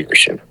 very, very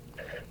soon.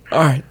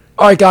 All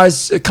right,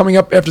 guys. Coming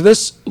up after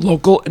this,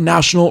 local and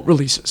national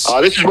releases.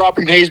 This is Rob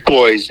from Hayes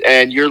Boys,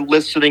 and you're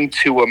listening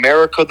to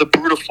America the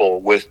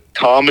Brutiful with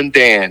Tom and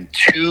Dan.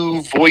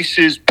 Two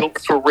voices built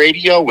for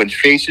radio and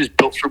faces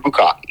built for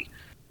bukkake.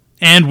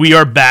 And we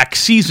are back,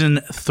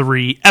 Season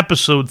 3,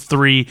 Episode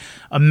 3,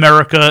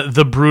 America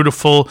the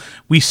Brutiful.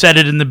 We said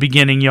it in the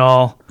beginning,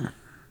 y'all.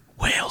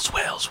 Wales.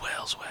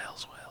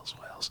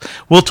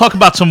 We'll talk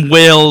about some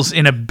whales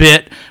in a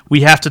bit.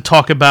 We have to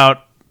talk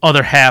about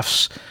other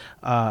half's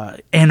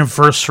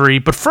anniversary.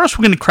 But first,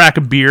 we're going to crack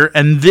a beer,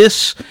 and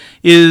this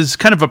is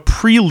kind of a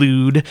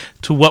prelude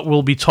to what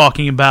we'll be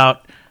talking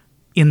about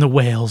in the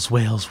Wales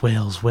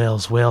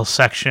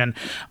section.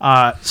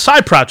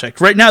 Side project.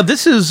 Right now,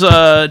 this is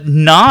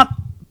not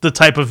the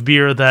type of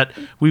beer that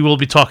we will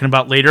be talking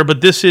about later,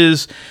 but this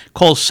is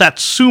called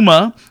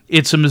Satsuma.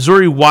 It's a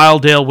Missouri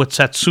Wild Ale with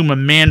Satsuma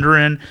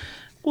Mandarin.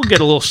 We'll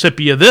get a little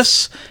sippy of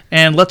this,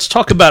 and let's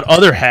talk about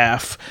other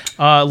half.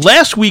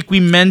 Last week, we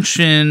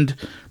mentioned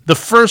the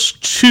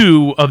first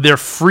two of their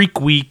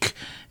Freak Week,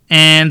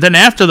 and then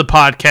after the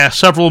podcast,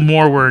 several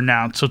more were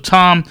announced. So,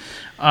 Tom,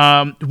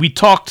 we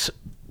talked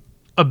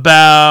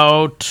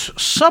about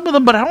some of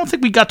them, but I don't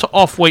think we got to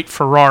Off-White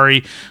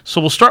Ferrari.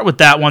 So we'll start with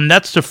that one.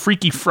 That's the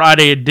Freaky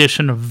Friday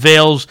edition of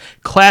Vale's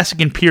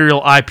Classic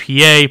Imperial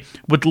IPA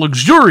with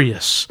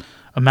luxurious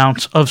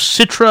amounts of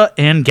Citra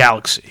and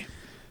Galaxy.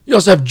 You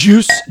also have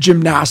Juice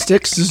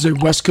Gymnastics. This is a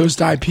West Coast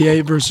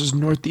IPA versus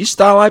Northeast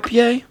style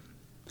IPA.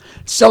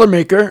 Cellar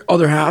Maker,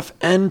 other half,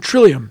 and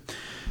Trillium.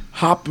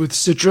 Hopped with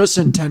Citra,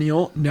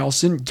 Centennial,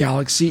 Nelson,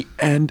 Galaxy,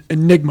 and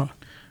Enigma.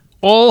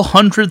 All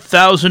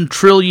 100,000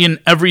 trillion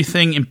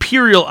everything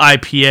Imperial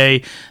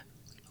IPA.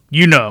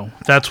 You know,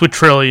 that's with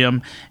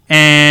Trillium.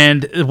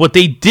 And what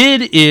they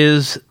did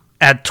is,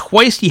 at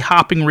twice the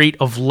hopping rate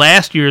of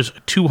last year's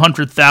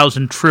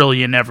 200,000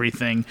 trillion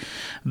everything,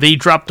 they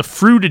dropped the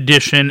fruit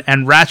edition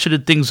and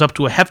ratcheted things up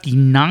to a hefty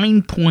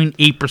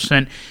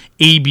 9.8%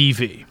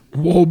 ABV.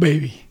 Whoa,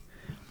 baby.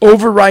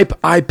 Overripe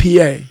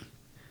IPA.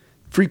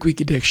 Freak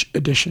Week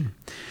edition.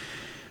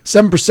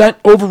 7%.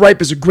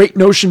 Overripe is a Great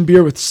Notion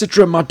beer with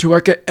Citra,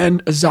 Matueka,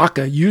 and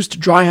Azaka, used to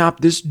dry hop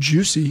this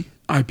juicy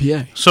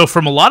IPA. So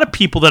from a lot of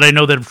people that I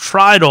know that have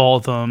tried all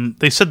of them,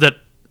 they said that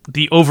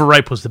the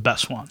Overripe was the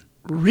best one.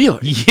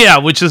 Really? Yeah,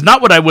 which is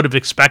not what I would have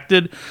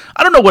expected.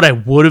 I don't know what I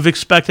would have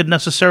expected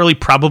necessarily.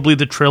 Probably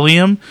the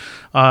Trillium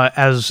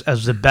as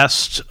the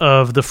best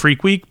of the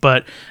Freak Week,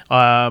 but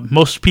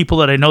most people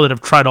that I know that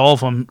have tried all of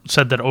them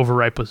said that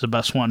Overripe was the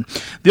best one.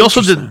 They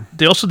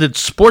also did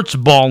Sports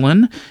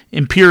Ballin'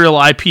 Imperial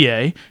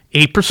IPA,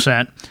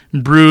 8%,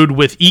 brewed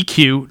with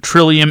EQ,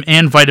 Trillium,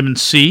 and vitamin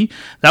C.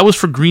 That was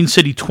for Green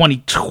City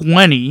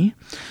 2020.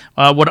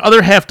 What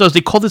other half does,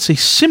 they call this a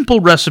simple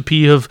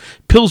recipe of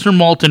Pilsner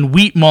malt and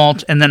wheat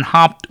malt, and then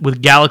hopped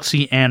with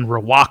Galaxy and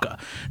Rawaka.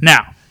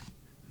 Now,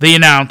 they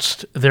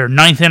announced their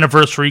 9th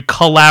anniversary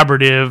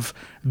collaborative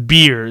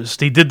beers.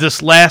 They did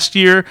this last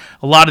year.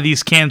 A lot of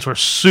these cans were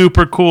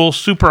super cool,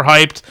 super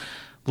hyped.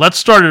 Let's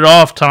start it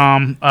off,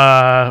 Tom.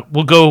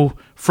 We'll go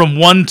from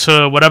 1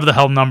 to whatever the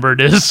hell number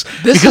it is,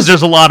 because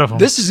there's a lot of them.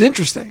 This is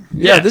interesting.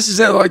 Yeah, this is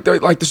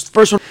like this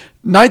first one.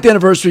 9th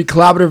anniversary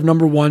collaborative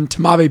number 1,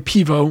 Tamave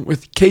Pivo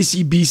with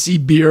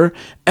KCBC beer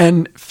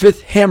and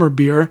Fifth Hammer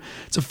beer.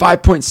 It's a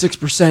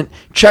 5.6%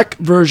 Czech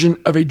version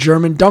of a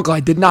German Dunkel. I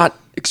did not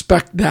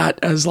expect that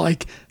as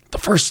like the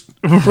first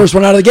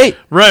one out of the gate.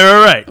 Right.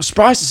 I was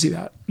surprised to see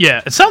that.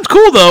 Yeah, it sounds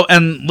cool though.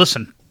 And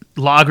listen,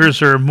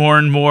 lagers are more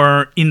and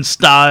more in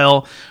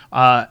style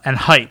and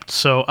hyped.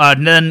 So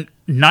then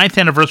 9th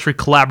anniversary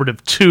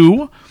collaborative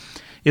 2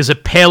 is a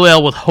pale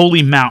ale with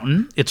Holy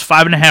Mountain. It's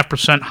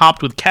 5.5%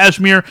 hopped with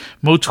Cashmere,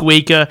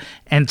 Motueka,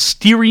 and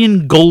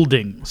Styrian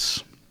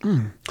Goldings.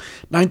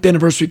 9th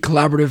anniversary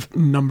collaborative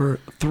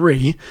number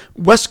 3,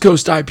 West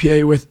Coast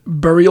IPA with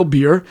Burial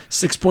Beer,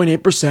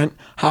 6.8%,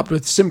 hopped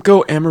with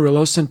Simcoe,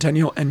 Amarillo,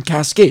 Centennial, and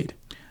Cascade.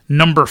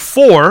 Number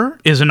 4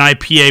 is an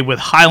IPA with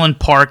Highland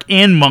Park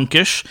and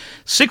Monkish,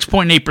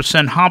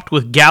 6.8% hopped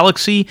with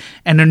Galaxy,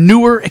 and a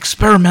newer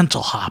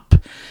experimental hop,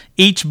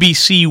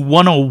 HBC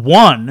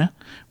 101,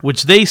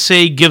 which they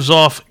say gives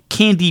off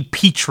candy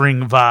peach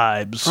ring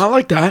vibes. I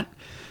like that.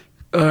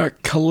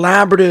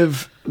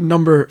 Collaborative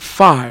number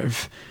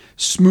 5,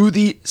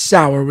 Smoothie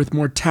Sour with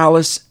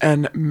Mortalis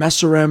and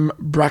Messerem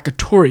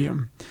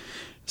Braccatorium.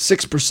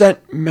 6%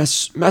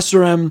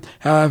 Messerem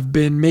have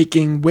been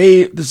making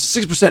waves. This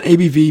is 6%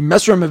 ABV.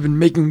 Messerem have been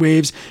making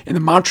waves in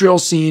the Montreal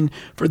scene.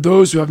 For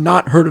those who have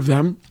not heard of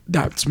them,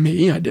 that's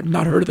me. I did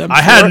not heard of them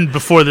before. I hadn't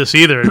before this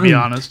either, to be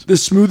honest. The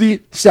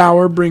Smoothie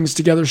Sour brings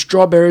together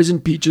strawberries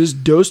and peaches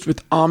dosed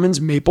with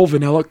almonds, maple,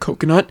 vanilla,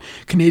 coconut,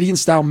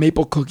 Canadian-style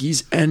maple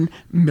cookies, and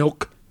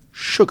milk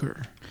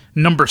sugar.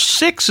 Number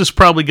 6 is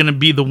probably going to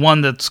be the one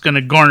that's going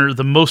to garner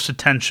the most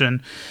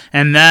attention,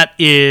 and that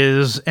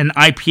is an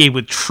IPA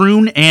with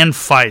Troon and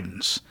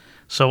Fidens.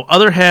 So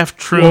other half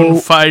Troon,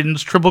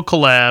 Fidens, triple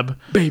collab.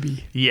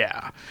 Baby.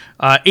 Yeah.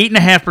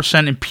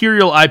 8.5%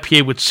 Imperial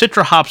IPA with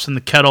Citra hops in the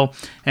kettle,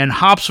 and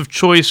hops of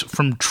choice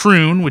from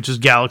Troon, which is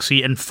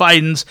Galaxy, and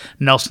Fidens,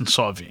 Nelson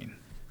Sauvignon.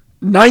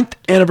 9th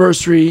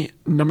anniversary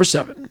number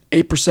 7,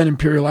 8%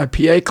 Imperial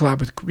IPA collab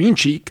with Green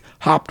Cheek,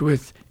 hopped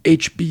with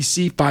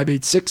HBC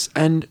 586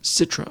 and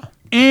Citra.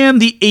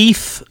 And the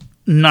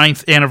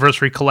 9th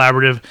anniversary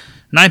collaborative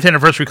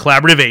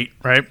 8,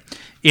 right?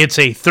 It's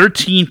a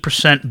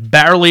 13%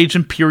 barrel-aged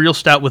Imperial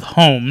Stout with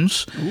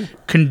Holmes,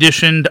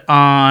 conditioned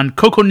on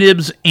cocoa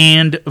nibs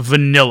and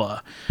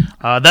vanilla.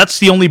 That's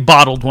the only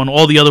bottled one.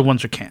 All the other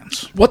ones are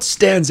cans. What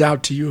stands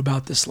out to you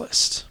about this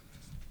list?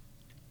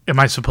 Am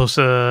I supposed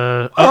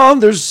to?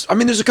 There's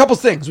a couple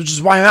things, which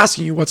is why I'm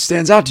asking you what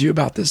stands out to you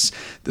about this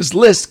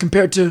list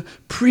compared to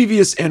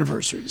previous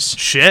anniversaries.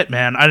 Shit,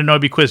 man, I didn't know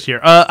I'd be quizzed here.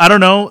 I don't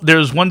know.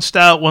 There's one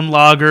stout, one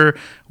lager,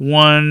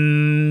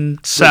 one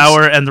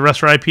sour, and the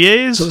rest are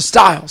IPAs.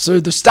 So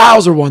the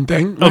styles are one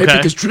thing, right? Okay.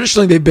 Because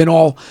traditionally they've been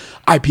all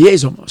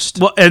IPAs almost.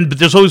 Well, but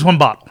there's always one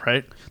bottle,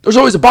 right? There's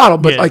always a bottle,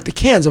 but Yeah. like the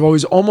cans have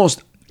always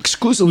almost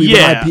exclusively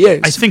been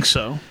IPAs. I think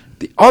so.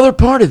 The other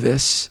part of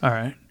this All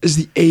right. is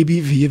the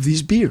ABV of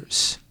these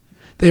beers.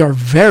 They are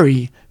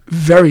very,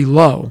 very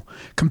low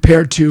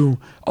compared to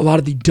a lot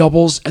of the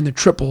doubles and the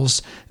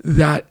triples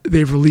that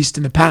they've released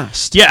in the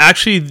past. Yeah,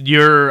 actually,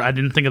 I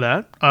didn't think of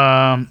that.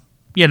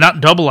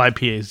 Not double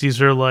IPAs.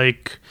 These are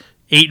like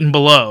 8 and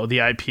below the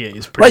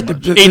IPAs, pretty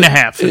much.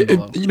 8.5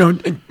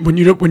 and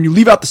below. When you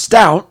leave out the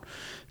stout,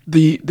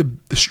 the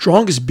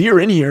strongest beer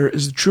in here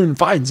is the Truman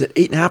Fidens at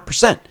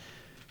 8.5%.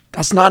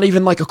 That's not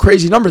even like a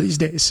crazy number these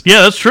days.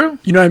 Yeah, that's true.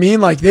 You know what I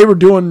mean? Like they were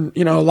doing,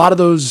 a lot of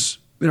those,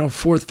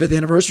 4th, 5th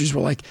anniversaries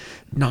were like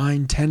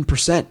 9,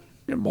 10%,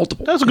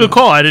 multiple. That's a good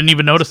call. I didn't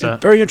even notice that.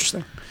 Very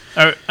interesting.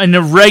 In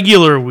a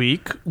regular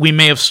week, we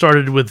may have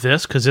started with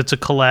this because it's a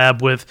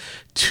collab with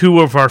 2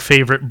 of our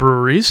favorite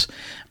breweries.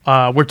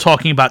 We're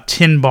talking about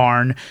Tin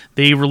Barn.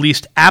 They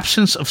released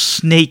Absence of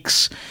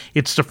Snakes.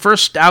 It's the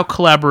first stout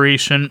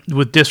collaboration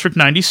with District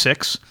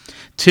 96.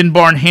 Tin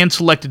Barn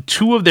hand-selected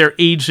 2 of their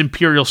aged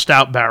imperial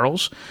stout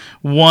barrels,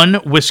 1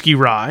 whiskey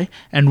rye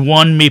and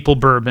 1 maple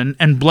bourbon,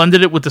 and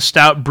blended it with the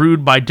stout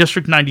brewed by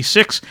District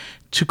 96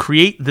 to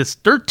create this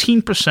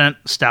 13%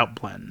 stout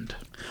blend.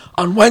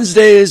 On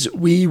Wednesdays,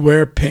 we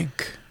wear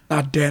pink.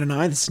 Not Dan and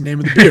I, that's the name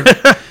of the beer.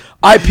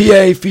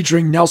 IPA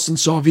featuring Nelson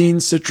Sauvin,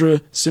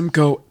 Citra,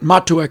 Simcoe,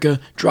 Matueka,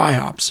 dry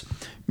hops.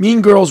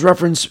 Mean Girls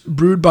reference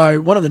brewed by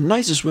one of the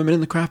nicest women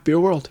in the craft beer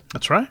world.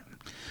 That's right.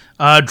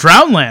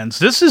 Drownlands.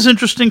 This is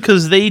interesting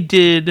because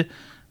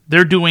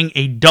they're doing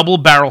a double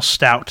barrel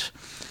stout,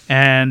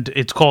 and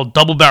it's called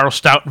Double Barrel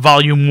Stout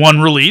Volume 1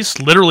 release.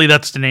 Literally,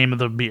 that's the name of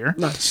the beer.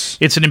 Nice.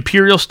 It's an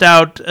imperial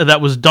stout that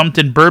was dumped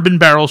in bourbon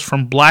barrels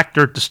from Black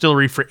Dirt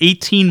Distillery for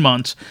 18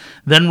 months,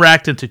 then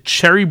racked into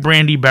cherry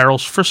brandy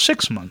barrels for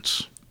 6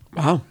 months.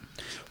 Wow.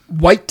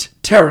 White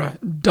Terra,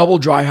 double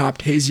dry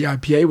hopped hazy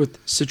IPA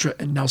with Citra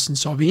and Nelson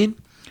Sauvin.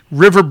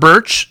 River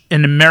Birch,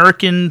 an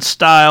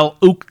American-style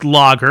oak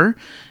lager.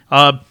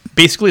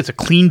 Basically, it's a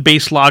clean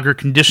base lager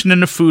conditioned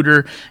in a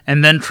foeder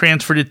and then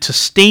transferred it to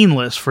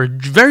stainless for a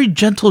very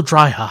gentle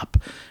dry hop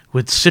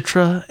with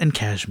Citra and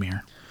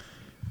Cashmere.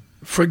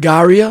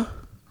 Fragaria.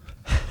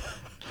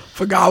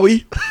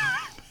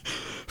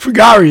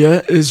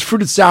 Fragaria is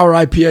fruited sour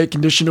IPA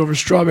conditioned over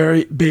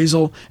strawberry,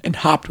 basil, and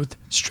hopped with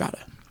strata.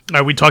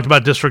 We talked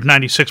about District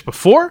 96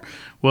 before.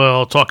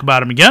 We'll talk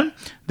about them again.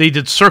 They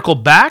did Circle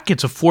Back.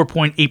 It's a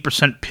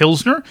 4.8%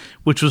 Pilsner,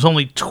 which was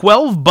only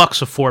 $12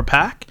 a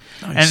 4-pack.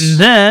 Nice. And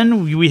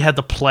then we had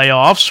the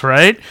playoffs,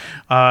 right?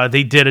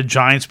 They did a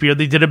Giants beer.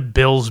 They did a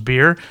Bills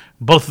beer.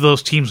 Both of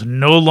those teams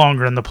no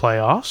longer in the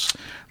playoffs.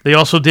 They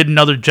also did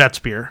another Jets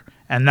beer,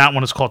 and that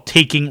one is called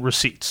Taking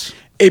Receipts.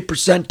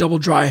 8% double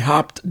dry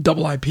hopped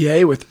double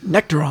IPA with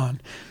Nectaron.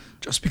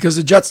 Just because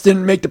the Jets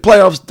didn't make the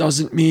playoffs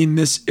doesn't mean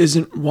this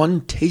isn't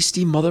one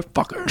tasty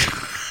motherfucker.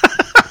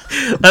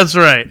 That's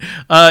right.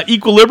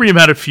 Equilibrium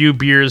had a few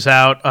beers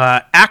out.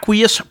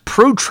 Aqueous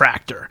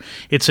Protractor.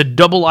 It's a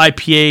double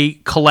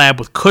IPA collab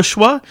with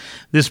Kushwa.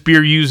 This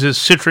beer uses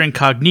Citra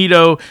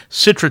Incognito,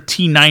 Citra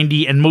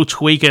T90, and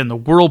Motueka in the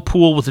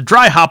Whirlpool with a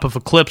dry hop of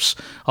Eclipse,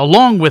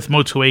 along with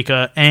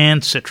Motueka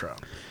and Citra.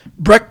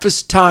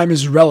 Breakfast Time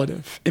is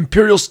relative.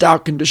 Imperial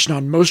Stout conditioned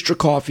on Mostra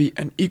coffee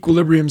and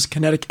Equilibrium's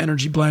Kinetic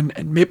Energy blend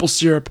and maple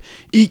syrup.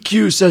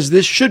 EQ says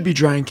this should be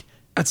drank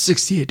at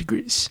 68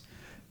 degrees.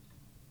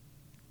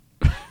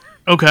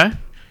 Okay.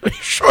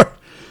 Sure.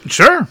 It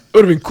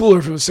would have been cooler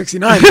if it was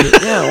 69.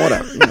 Yeah,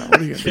 whatever. What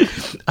are you going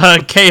to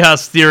do?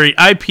 Chaos Theory,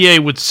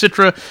 IPA with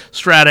Citra,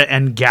 Strata,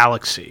 and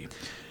Galaxy.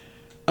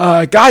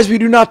 Guys we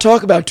do not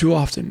talk about too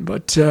often,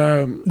 but...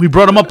 we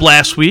brought them up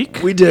last week.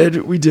 We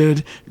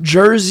did.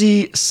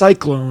 Jersey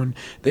Cyclone.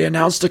 They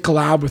announced a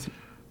collab with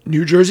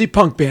New Jersey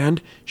punk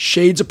band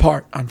Shades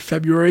Apart on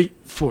February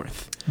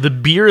 4th. The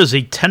beer is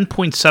a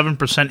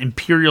 10.7%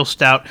 Imperial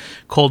Stout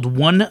called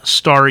One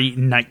Starry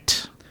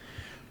Night.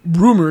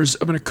 Rumors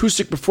of an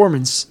acoustic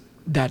performance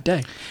that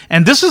day.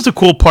 And this is the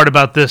cool part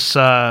about this.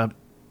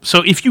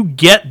 So if you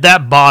get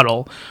that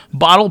bottle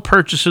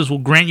purchases will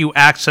grant you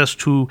access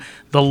to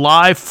the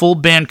live full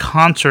band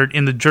concert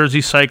in the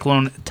Jersey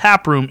Cyclone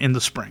tap room in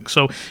the spring.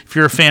 So if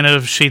you're a fan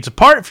of Shades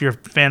Apart, if you're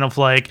a fan of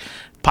like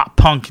pop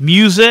punk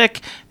music,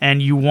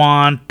 and you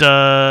want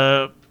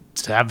to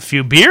have a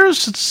few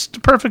beers, it's the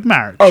perfect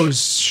marriage. Oh,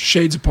 is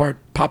Shades Apart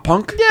pop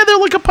punk? Yeah, they're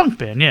like a punk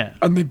band. Yeah.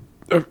 I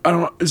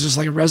don't. Is this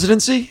like a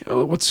residency?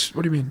 What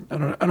do you mean? I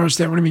don't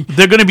understand. What do you mean?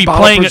 They're going to be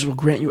playing. Will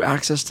grant you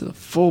access to the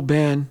full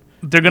band.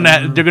 They're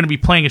gonna be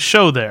playing a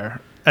show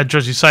there at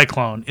Jersey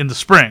Cyclone in the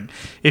spring.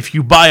 If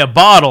you buy a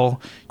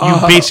bottle, you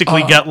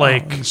basically get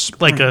like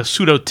a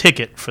pseudo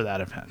ticket for that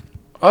event.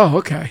 Oh,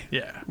 okay.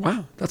 Yeah.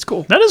 Wow, that's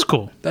cool. That is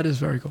cool. That is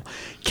very cool.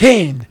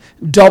 Kane,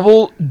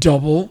 double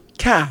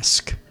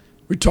cask.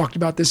 We talked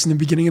about this in the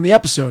beginning of the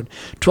episode.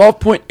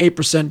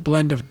 12.8%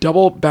 blend of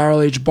double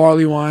barrel-aged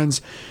barley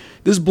wines.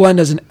 This blend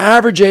has an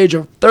average age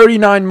of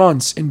 39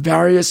 months in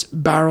various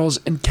barrels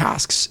and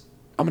casks.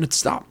 I'm going to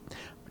stop.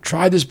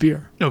 Try this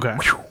beer. Okay.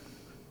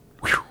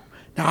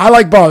 Now, I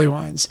like barley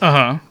wines.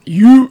 Uh-huh.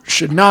 You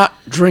should not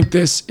drink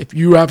this if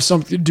you have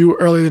something to do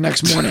early the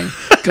next morning,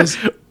 because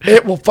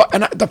It will.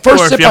 And the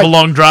first Or sip if you have a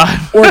long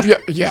drive. or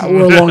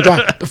a long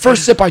drive. The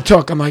first sip I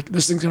took, I'm like,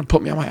 this thing's gonna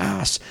put me on my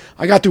ass.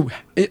 I got through.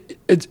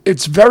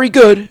 It's very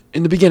good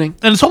in the beginning.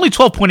 And it's only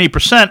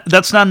 12.8%.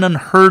 That's not an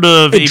unheard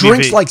of It ABV.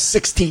 drinks like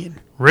 16.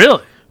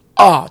 Really?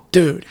 Oh,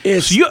 dude,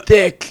 it's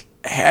thick,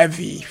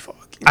 heavy.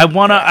 Fucking. I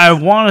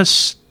want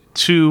us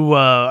to.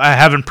 I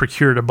haven't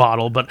procured a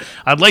bottle, but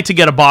I'd like to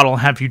get a bottle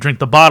and have you drink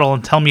the bottle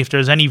and tell me if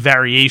there's any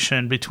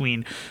variation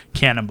between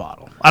can and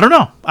bottle. I don't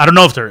know. I don't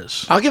know if there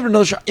is. I'll give it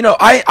another shot.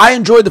 I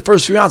enjoyed the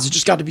first few ounces. It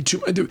just got to be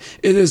too. It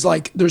is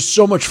like there's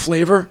so much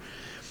flavor.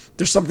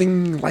 There's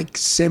something like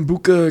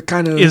Sambuca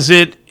kind of. Is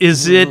it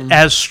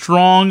as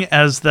strong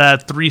as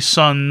that Three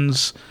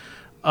Sons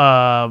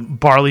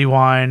barley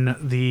wine?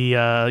 The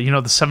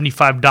the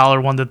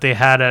 $75 one that they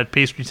had at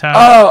Pastry Town.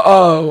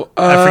 I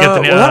forget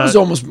the name. Well,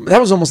 that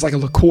was almost like a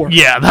liqueur.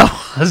 Yeah,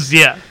 that was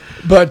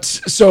But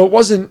so it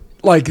wasn't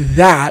like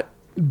that,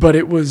 but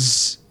it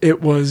was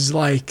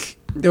like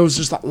there was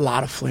just a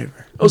lot of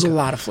flavor. It was a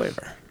lot of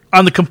flavor.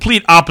 On the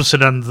complete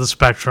opposite end of the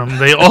spectrum,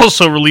 they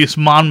also released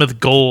Monmouth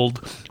Gold,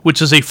 which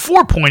is a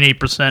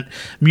 4.8%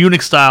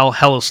 Munich-style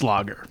Helles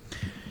lager.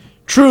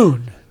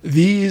 Troon,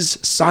 These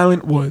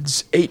Silent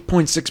Woods,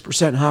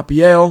 8.6%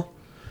 hoppy ale.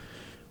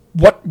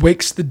 What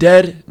Wakes the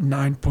Dead,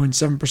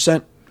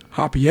 9.7%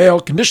 hoppy ale,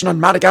 conditioned on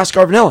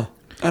Madagascar vanilla.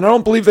 And I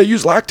don't believe they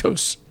use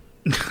lactose.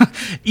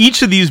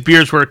 Each of these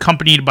beers were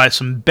accompanied by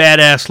some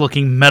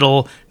badass-looking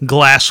metal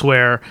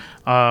glassware,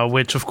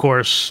 which, of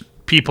course,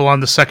 people on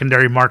the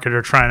secondary market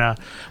are trying to...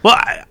 Well,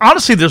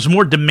 honestly, there's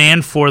more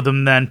demand for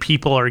them than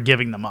people are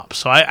giving them up.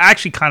 So I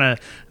actually kind of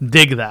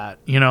dig that.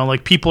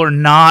 Like people are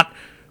not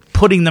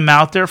putting them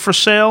out there for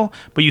sale,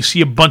 but you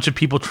see a bunch of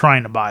people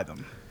trying to buy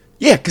them.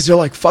 Yeah, because they're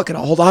like, fuck it,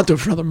 I'll hold on to it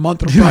for another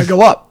month. It'll probably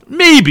go up.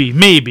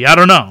 Maybe. I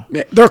don't know.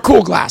 Yeah, they're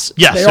cool glasses.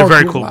 Yes, they're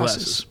very cool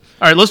glasses.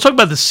 All right, let's talk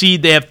about the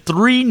Seed. They have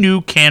 3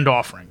 new canned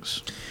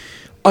offerings.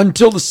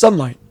 Until the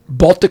Sunlight,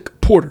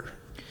 Baltic Porter.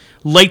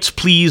 Lights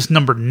Please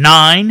number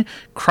 9,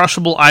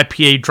 crushable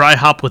IPA dry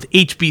hop with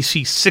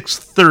HBC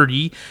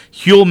 630,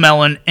 Huel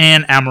Melon,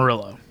 and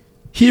Amarillo.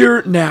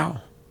 Here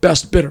Now,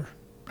 Best Bitter.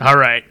 All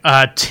right,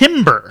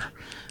 Timber.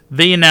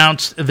 They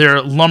announced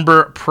their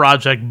Lumber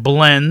Project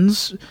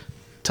blends.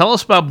 Tell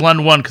us about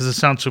Blend 1 because it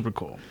sounds super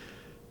cool.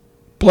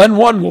 Blend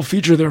 1 will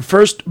feature their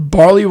first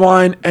barley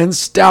wine and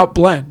stout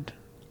blend.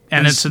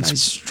 And nice, it's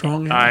nice,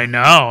 strong. I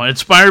know.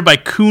 Inspired by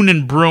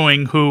Coonan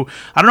Brewing, who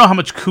I don't know how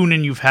much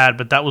Coonan you've had,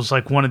 but that was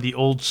like one of the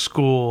old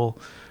school,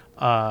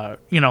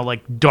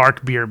 like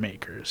dark beer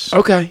makers.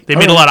 Okay. They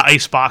made a lot of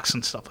Icebox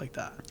and stuff like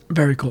that.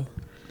 Very cool.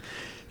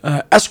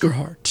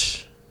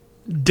 Eskerhart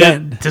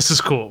Den. This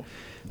is cool.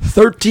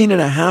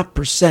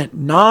 13.5%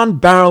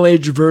 non-barrel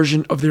aged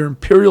version of their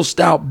Imperial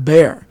Stout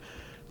Bear.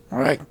 All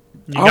right.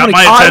 You got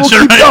my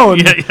attention. I will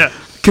keep going. Yeah.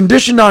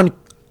 Conditioned on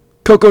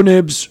cocoa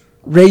nibs,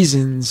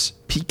 raisins,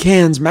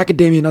 pecans,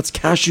 macadamia nuts,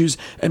 cashews,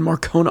 and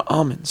Marcona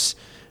almonds.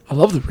 I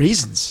love the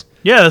raisins.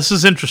 Yeah, this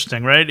is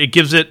interesting, right? It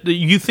gives it.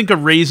 You think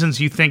of raisins,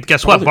 you think,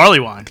 guess what?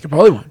 Barley wine.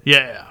 Barley wine.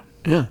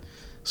 Yeah.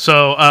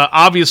 So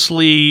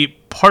obviously,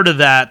 part of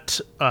that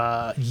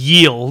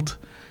yield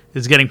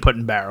is getting put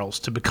in barrels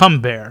to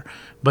become bear.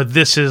 But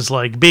this is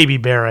like baby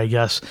bear, I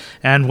guess.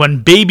 And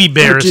when baby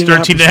bear is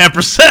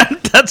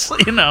 13.5%, that's,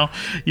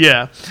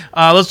 yeah.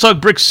 Let's talk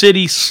Brick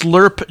City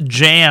Slurp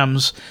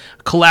Jams,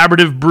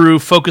 collaborative brew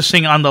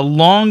focusing on the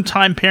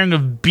long-time pairing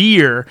of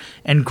beer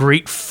and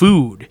great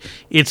food.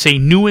 It's a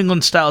New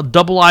England-style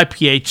double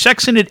IPA,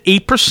 checks in at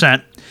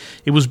 8%.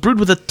 It was brewed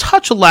with a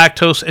touch of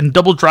lactose and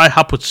double dry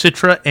hop with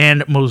Citra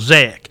and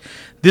Mosaic.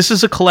 This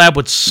is a collab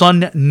with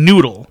Sun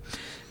Noodle.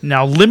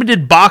 Now,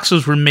 limited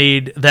boxes were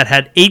made that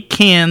had 8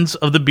 cans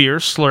of the beer,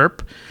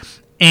 Slurp,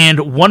 and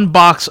 1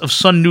 box of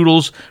Sun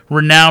Noodle's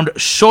renowned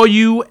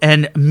shoyu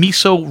and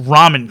miso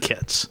ramen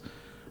kits.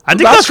 I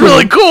think that's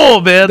really cool,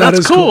 man.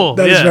 That's cool.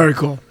 That is very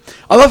cool.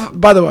 I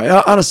love, by the way,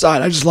 on a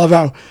side, I just love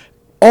how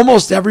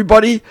almost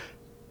everybody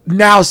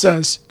now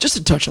says just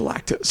a touch of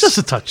lactose. Just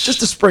a touch.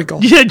 Just a sprinkle.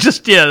 Yeah,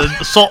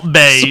 Salt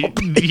Bay.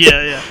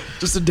 Yeah.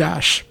 Just a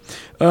dash.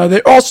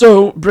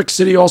 Brick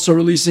City also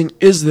releasing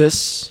Is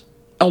This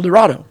El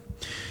Dorado,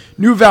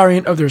 new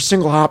variant of their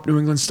single hop New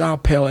England style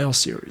pale ale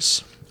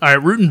series. All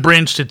right, Root and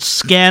Branch did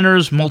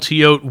Scanners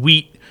multi-oat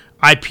wheat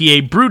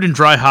IPA brewed and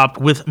dry hopped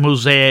with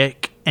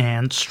Mosaic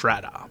and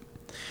Strata.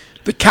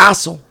 The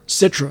Castle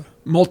Citra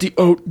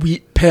multi-oat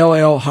wheat pale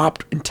ale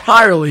hopped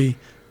entirely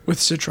with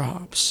Citra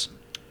hops.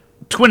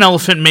 Twin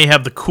Elephant may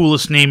have the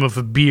coolest name of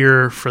a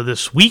beer for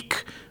this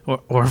week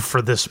or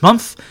for this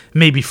month,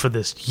 maybe for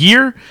this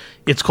year.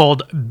 It's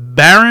called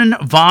Baron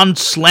von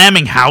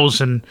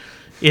Slamminghausen.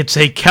 It's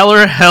a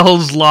Keller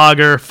Helles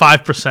Lager,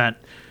 5%.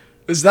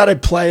 Is that a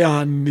play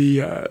on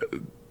the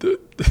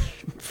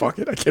fuck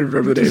it, I can't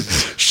remember the name.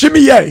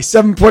 Chimay,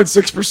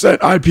 7.6%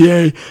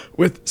 IPA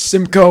with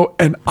Simcoe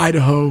and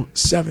Idaho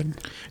 7.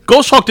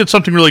 Ghost Hawk did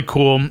something really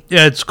cool.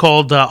 It's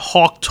called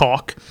Hawk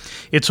Talk.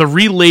 It's a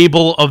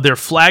relabel of their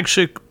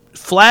flagship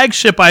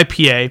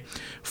IPA,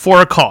 For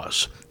a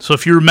Cause. So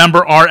if you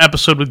remember our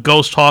episode with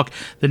Ghost Hawk,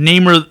 the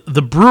name of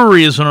the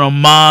brewery is an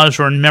homage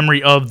or in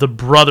memory of the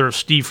brother of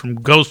Steve from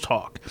Ghost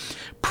Hawk.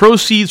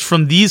 Proceeds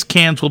from these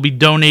cans will be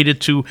donated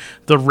to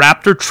the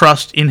Raptor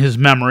Trust in his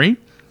memory.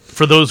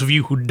 For those of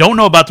you who don't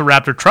know about the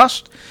Raptor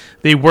Trust,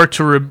 they work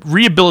to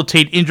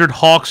rehabilitate injured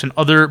hawks and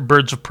other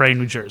birds of prey in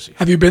New Jersey.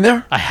 Have you been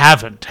there? I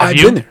haven't. Have I've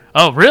you? been there.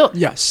 Oh, really?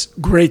 Yes,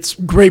 great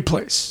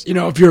place.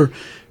 If you're,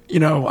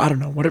 I don't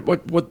know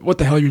what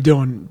the hell you're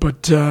doing,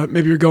 but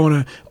maybe you're going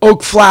to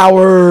Oak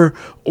Flower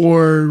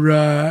or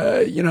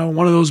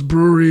one of those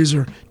breweries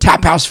or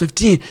Tap House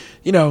 15.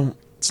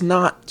 It's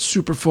not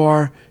super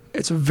far.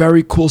 It's a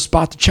very cool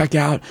spot to check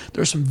out.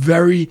 There's some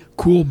very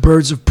cool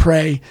birds of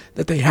prey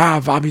that they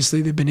have.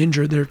 Obviously, they've been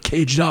injured. They're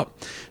caged up.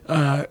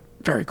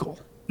 Very cool.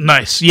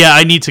 Nice. Yeah,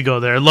 I need to go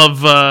there.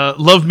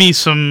 Love me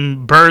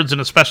some birds and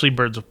especially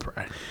birds of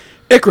prey.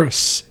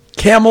 Icarus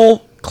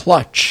Camel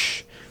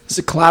Clutch. This is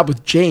a collab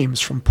with James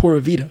from Pura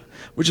Vida,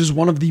 which is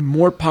one of the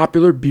more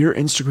popular beer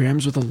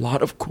Instagrams with a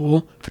lot of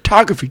cool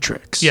photography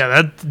tricks.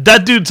 Yeah,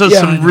 that dude does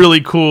some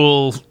really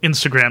cool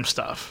Instagram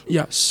stuff.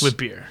 Yes. With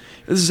beer.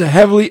 This is a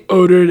heavily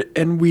odored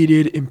and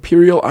weeded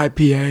Imperial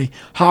IPA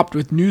hopped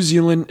with New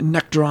Zealand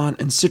Nectaron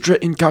and Citra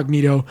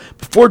Incognito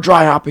before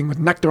dry hopping with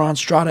Nectaron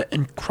Strata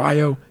and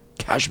Cryo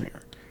Cashmere.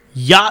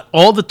 Yacht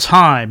All the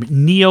Time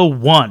Neo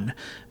 1.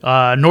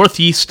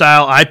 Northeast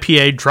style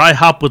IPA dry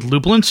hop with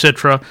Lupulin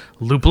Citra,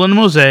 Lupulin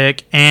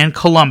Mosaic, and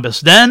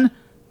Columbus. Then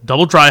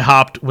double dry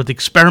hopped with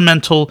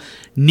experimental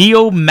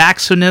Neo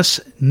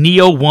Maximus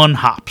Neo 1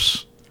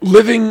 hops.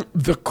 Living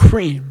the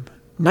Cream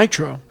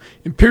Nitro.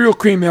 Imperial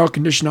Cream Ale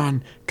conditioned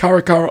on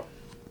Caracara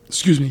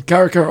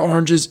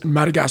oranges and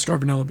Madagascar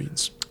vanilla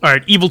beans. All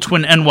right, Evil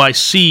Twin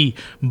NYC,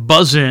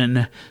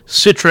 Buzzin',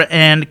 Citra,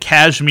 and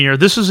Cashmere.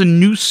 This is a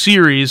new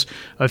series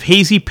of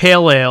hazy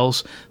pale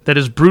ales that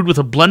is brewed with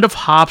a blend of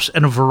hops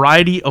and a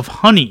variety of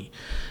honey.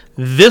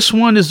 This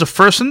one is the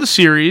first in the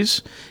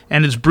series,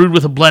 and it's brewed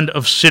with a blend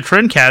of Citra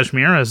and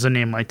Cashmere, as the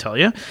name might tell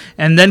you,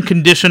 and then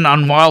conditioned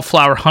on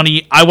wildflower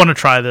honey. I want to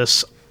try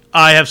this.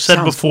 I have said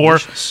Sounds before,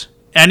 delicious.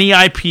 Any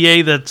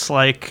IPA that's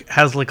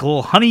has a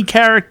little honey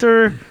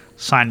character,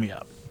 sign me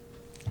up.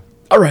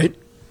 All right.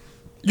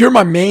 You're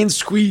my main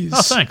squeeze.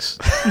 Oh, thanks.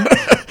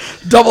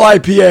 Double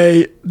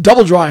IPA,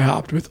 double dry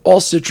hopped with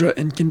all Citra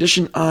and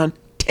conditioned on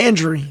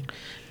tangerine.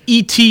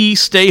 E.T.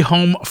 Stay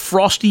Home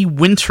Frosty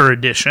Winter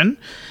Edition.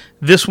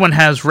 This one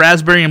has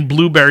raspberry and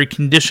blueberry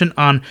conditioned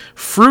on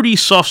fruity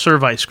soft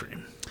serve ice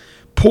cream.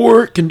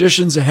 Poor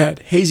conditions ahead.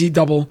 Hazy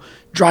double,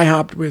 dry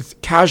hopped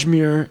with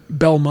Cashmere,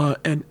 Belma,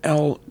 and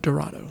El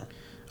Dorado.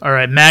 All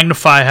right,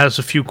 Magnify has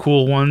a few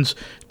cool ones.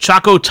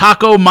 Choco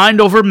Taco Mind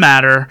Over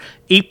Matter,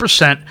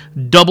 8%,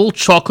 double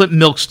chocolate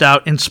milk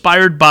stout,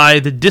 inspired by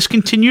the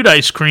discontinued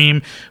ice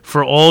cream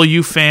for all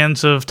you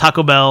fans of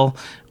Taco Bell,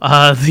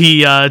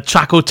 the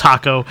Choco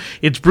Taco.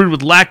 It's brewed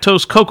with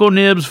lactose, cocoa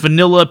nibs,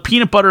 vanilla,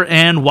 peanut butter,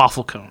 and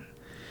waffle cone.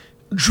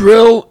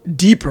 Drill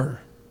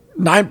Deeper,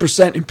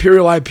 9%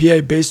 Imperial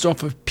IPA based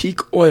off of Peak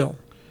Oil.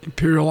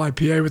 Imperial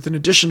IPA with an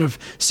addition of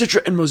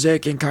Citra and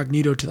Mosaic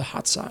Incognito to the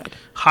hot side.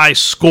 High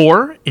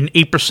Score, an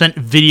 8%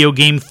 video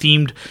game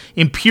themed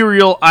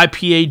Imperial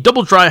IPA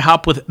double dry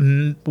hop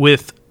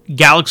with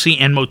Galaxy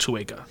and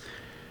Motueka.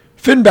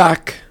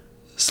 Finback,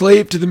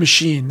 Slave to the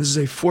Machine. This is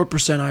a 4%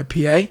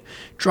 IPA,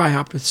 dry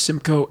hop with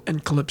Simcoe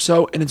and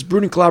Calypso, and it's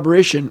brewed in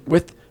collaboration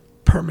with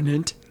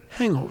Permanent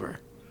Hangover.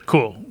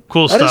 Cool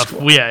That stuff. is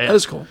cool. Yeah. That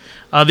is cool.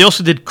 They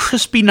also did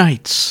Crispy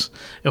Nights,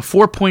 a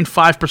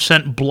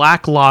 4.5%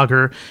 black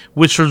lager,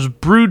 which was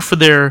brewed for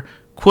their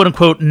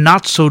quote-unquote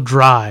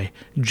not-so-dry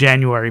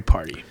January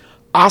party.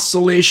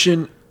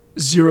 Oscillation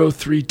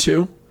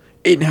 032,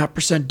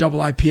 8.5% double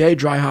IPA,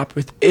 dry hop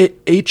with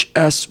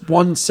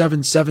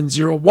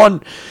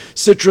HS17701,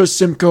 Citra,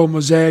 Simcoe,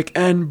 Mosaic,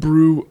 and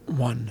Brew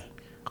 1.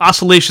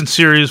 Oscillation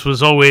series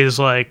was always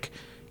like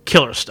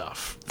killer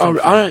stuff. I don't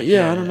know. I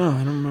don't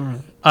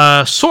remember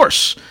that.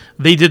 Source.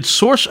 They did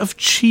Source of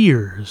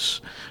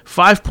Cheers.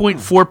 5.4%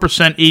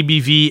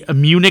 ABV, a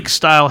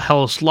Munich-style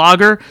Helles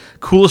lager.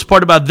 Coolest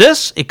part about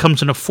this, it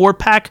comes in a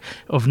 4-pack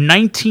of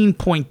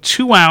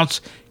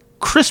 19.2-ounce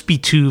crispy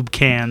tube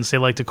cans, they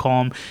like to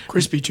call them.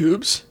 Crispy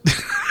tubes?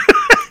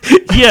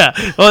 Yeah,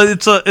 well,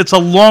 it's a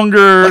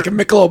longer... Like a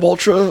Michelob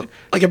Ultra?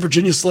 Like a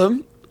Virginia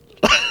Slim?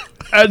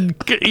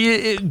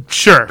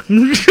 Sure.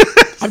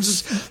 I'm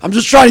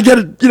just trying to get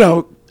a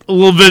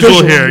little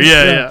visual here.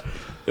 Yeah.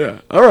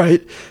 All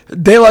right.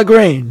 De La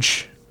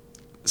Grange,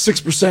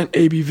 6%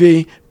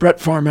 ABV.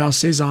 Brett Farmhouse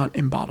Saison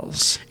in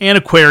bottles. And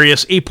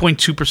Aquarius,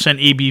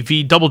 8.2%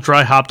 ABV, double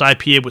dry hopped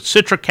IPA with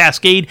Citra,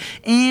 Cascade,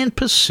 and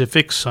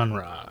Pacific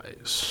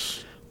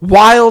Sunrise.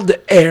 Wild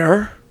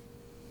Air,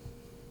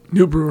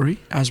 new brewery,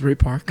 Asbury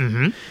Park.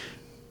 Mm-hmm.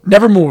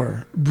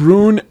 Nevermore,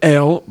 Brune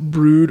Ale,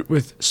 brewed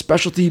with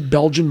specialty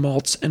Belgian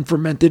malts and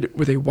fermented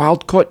with a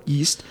wild-caught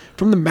yeast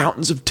from the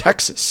mountains of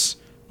Texas.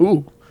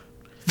 Ooh.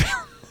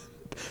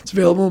 It's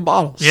available in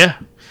bottles. Yeah.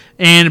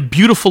 And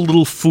Beautiful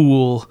Little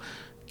Fool,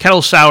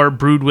 kettle sour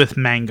brewed with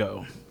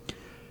mango.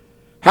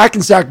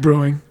 Hackensack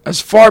Brewing.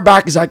 As far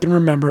back as I can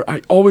remember,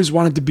 I always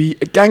wanted to be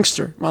a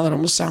gangster. Well, that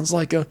almost sounds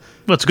like a...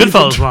 What's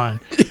Goodfellas line?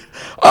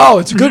 Oh,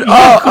 it's good.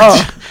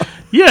 Oh.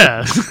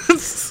 Yeah.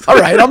 All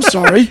right, I'm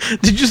sorry.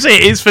 Did you say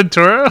Ace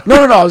Ventura?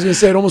 No. I was going to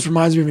say it almost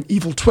reminds me of an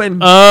evil twin.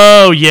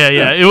 Oh,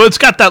 yeah. It's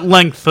got that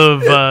length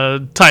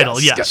of title,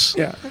 yes.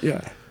 Yeah.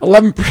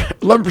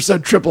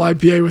 11% triple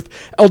IPA with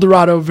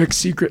Eldorado, Vic's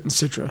Secret, and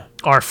Citra.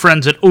 Our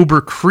friends at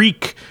Ober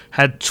Creek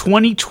had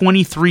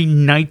 2023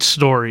 Night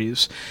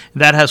Stories.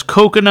 That has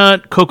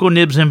coconut, cocoa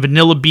nibs, and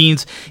vanilla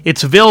beans.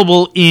 It's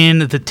available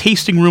in the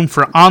tasting room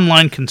for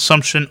online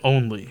consumption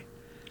only.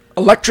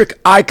 Electric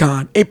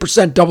Icon,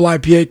 8% double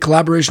IPA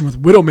collaboration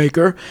with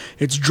Widowmaker.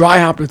 It's dry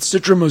hopped with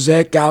Citra,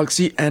 Mosaic,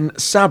 Galaxy, and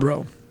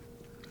Sabro.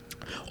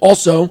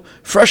 Also,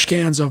 fresh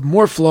cans of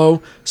More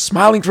Flow,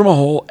 Smiling from a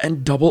Hole,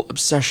 and Double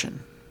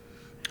Obsession.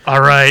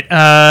 All right.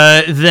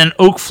 Then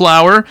Oak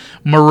Flower,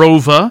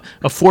 Morova,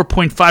 a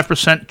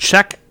 4.5%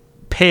 Czech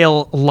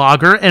Pale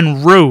Lager,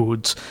 and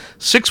Rhodes,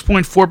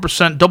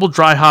 6.4% double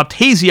dry hopped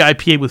hazy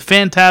IPA with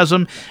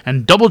Phantasm,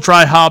 and double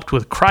dry hopped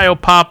with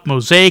Cryopop,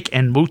 Mosaic,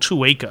 and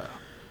Motueka.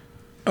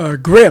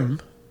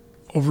 Grimm,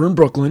 over in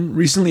Brooklyn,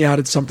 recently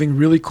added something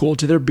really cool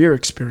to their beer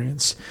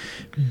experience.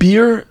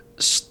 Beer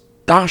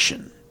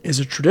Staschen is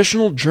a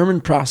traditional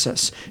German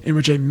process in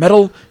which a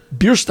metal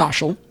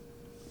Bierstachel,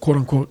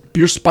 quote-unquote,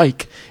 beer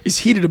spike, is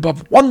heated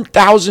above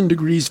 1,000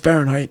 degrees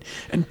Fahrenheit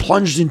and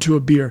plunged into a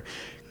beer,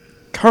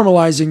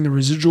 caramelizing the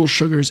residual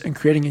sugars and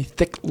creating a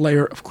thick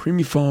layer of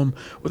creamy foam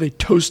with a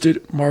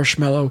toasted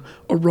marshmallow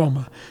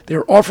aroma. They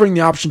are offering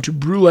the option to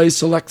brulee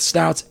select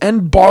stouts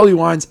and barley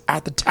wines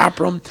at the tap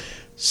room.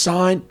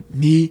 Sign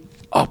me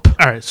up.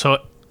 All right, so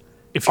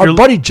if Our you're...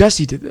 buddy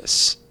Jesse did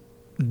this.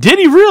 Did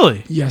he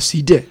really? Yes,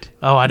 he did.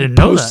 Oh, I didn't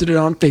know that. Posted it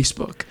on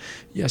Facebook.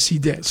 Yes, he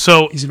did.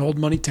 So he's an old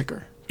money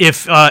ticker.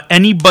 If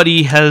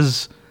anybody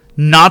has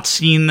not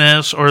seen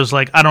this or is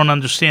like, I don't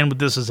understand what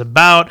this is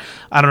about,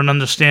 I don't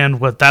understand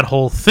what that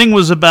whole thing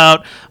was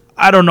about,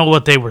 I don't know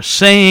what they were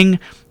saying,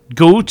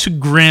 go to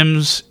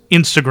Grimm's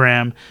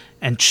Instagram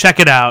and check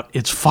it out.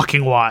 It's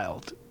fucking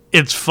wild.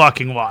 It's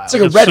fucking wild. It's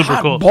like a red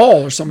hot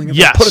ball or something that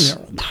they put in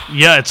there.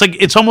 Yeah,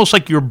 it's almost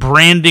like you're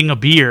branding a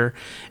beer,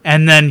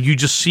 and then you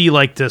just see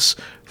like this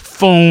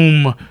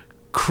foam,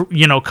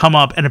 come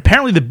up, and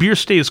apparently the beer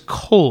stays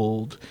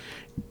cold.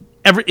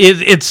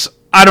 It's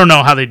I don't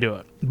know how they do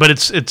it, but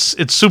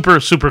it's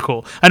super super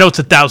cool. I know it's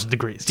 1,000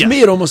 degrees. To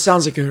me, it almost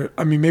sounds like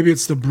maybe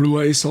it's the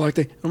brulee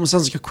selecting. It almost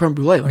sounds like a creme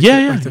brulee. Like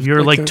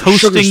you're like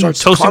toasting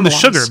the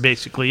sugar,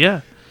 basically. Yeah,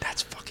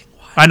 that's fucking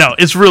wild. I know,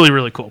 it's really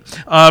really cool.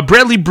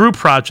 Bradley Brew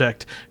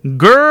Project,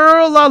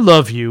 Girl, I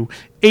Love You,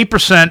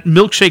 8%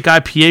 milkshake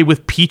IPA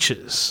with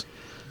peaches.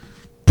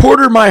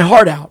 Porter My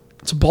Heart Out.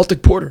 It's a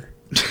Baltic porter.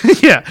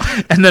 Yeah,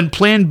 and then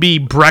Plan B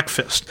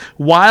Breakfast,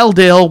 wild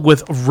ale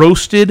with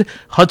roasted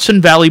Hudson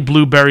Valley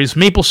blueberries,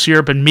 maple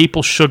syrup, and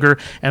maple sugar,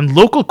 and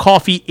local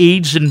coffee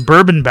aged in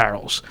bourbon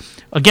barrels.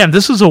 Again,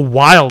 this is a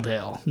wild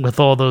ale with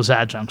all those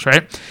adjuncts,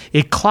 right?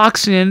 It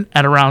clocks in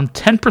at around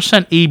 10%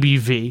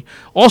 ABV.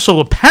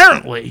 Also,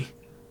 apparently,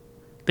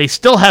 they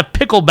still have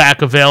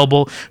pickleback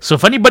available, so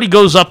if anybody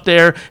goes up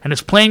there and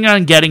is planning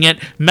on getting it,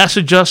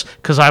 message us,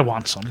 because I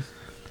want some.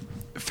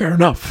 Fair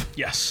enough.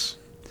 Yes.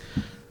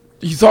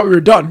 You thought we were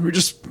done.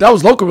 That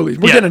was local release.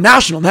 We're getting a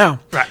national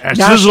now. Right.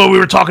 This is what we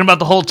were talking about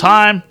the whole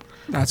time.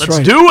 Let's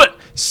do it.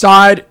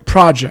 Side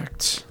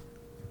project.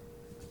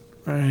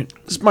 All right.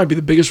 This might be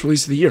the biggest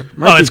release of the year.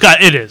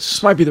 It is.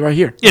 This might be right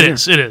here. It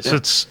is. Yeah.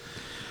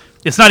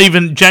 It's not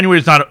even,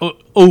 January's not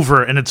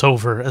over, and it's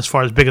over as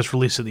far as biggest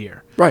release of the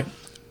year. Right.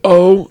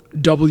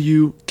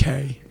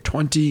 OWK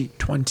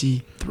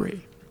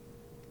 2023.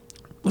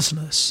 Listen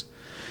to this.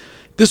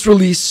 This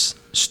release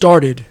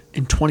started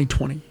in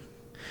 2020.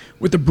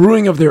 With the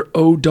brewing of their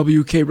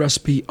OWK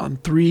recipe on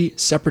 3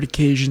 separate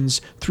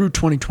occasions through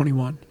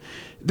 2021.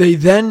 They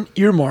then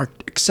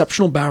earmarked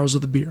exceptional barrels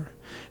of the beer.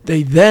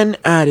 They then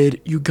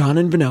added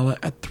Ugandan vanilla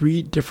at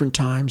 3 different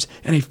times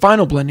and a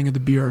final blending of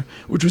the beer,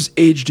 which was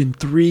aged in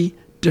 3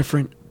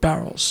 different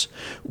barrels.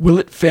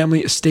 Willett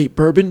Family Estate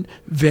Bourbon,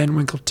 Van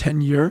Winkle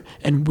 10-year,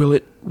 and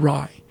Willett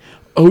Rye.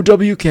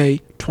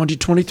 OWK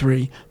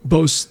 2023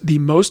 boasts the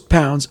most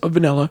pounds of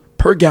vanilla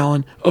per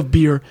gallon of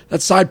beer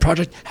that Side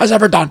Project has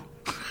ever done.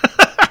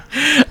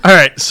 All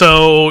right,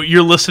 so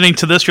you're listening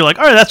to this, you're like,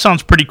 all right, that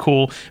sounds pretty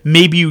cool.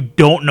 Maybe you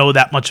don't know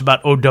that much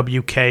about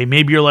OWK.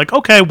 Maybe you're like,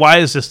 okay, why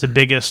is this the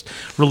biggest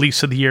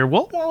release of the year?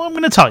 Well I'm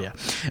going to tell you.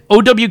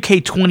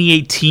 OWK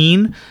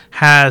 2018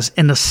 has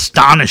an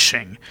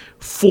astonishing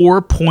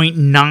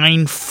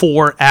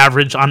 4.94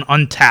 average on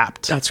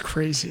Untapped. That's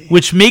crazy.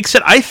 Which makes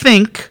it, I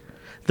think,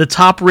 the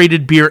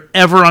top-rated beer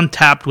ever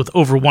Untapped with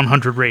over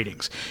 100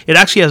 ratings. It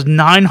actually has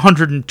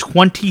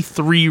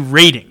 923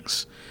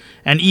 ratings.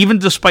 And even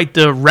despite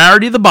the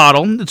rarity of the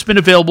bottle, it's been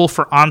available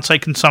for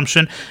on-site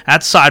consumption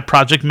at Side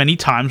Project many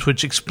times,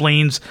 which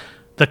explains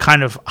the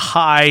kind of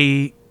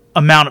high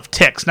amount of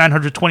ticks.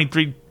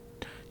 923,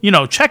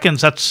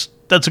 check-ins, that's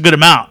that's a good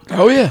amount.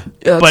 Oh, yeah.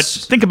 But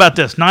think about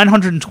this,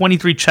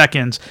 923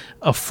 check-ins,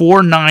 a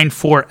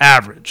 4.94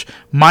 average.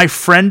 My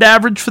friend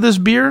average for this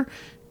beer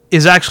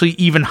is actually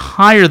even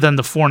higher than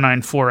the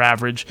 4.94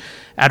 average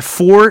at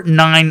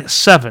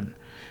 4.97,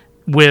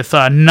 with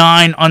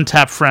 9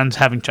 untapped friends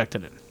having checked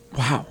it in.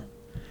 Wow.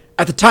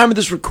 At the time of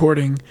this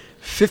recording,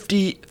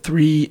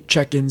 53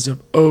 check-ins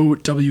of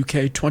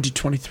OWK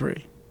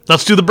 2023.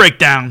 Let's do the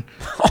breakdown.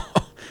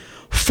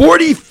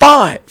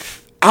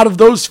 45 out of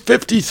those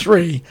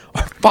 53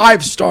 are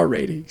 5-star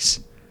ratings.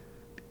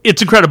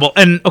 It's incredible.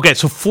 And, okay,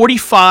 so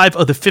 45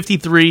 of the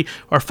 53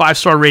 are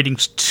 5-star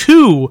ratings.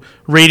 2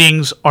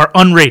 ratings are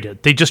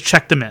unrated. They just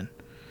checked them in.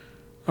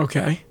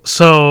 Okay.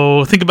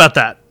 So think about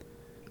that.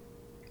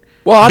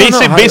 Well, I don't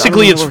know.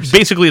 Basically,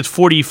 it's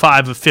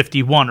 45 of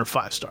 51 are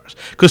 5 stars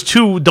because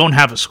 2 don't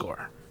have a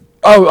score.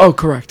 Oh,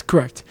 correct.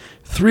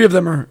 3 of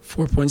them are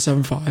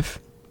 4.75.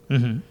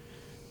 Mm-hmm.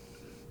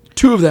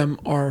 2 of them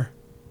are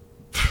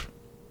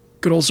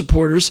good old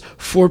supporters,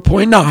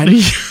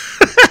 4.9.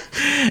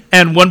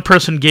 And 1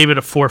 person gave it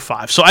a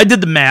 4.5. So I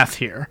did the math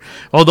here.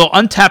 Although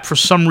Untappd for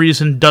some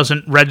reason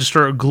doesn't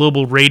register a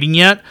global rating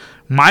yet,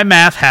 my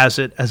math has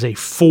it as a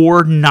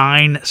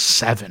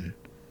 4.97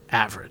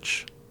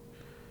 average.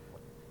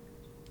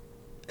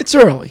 It's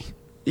early.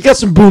 You got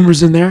some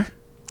boomers in there.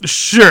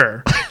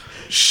 Sure.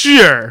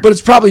 But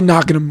it's probably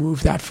not going to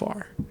move that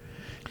far.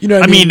 You know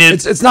what I mean?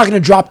 It's not going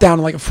to drop down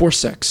to like a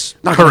 4.6.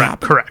 Not going to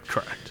happen. Correct.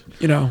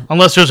 You know?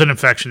 Unless there's an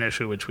infection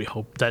issue, which we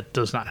hope that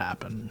does not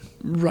happen.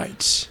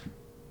 Right.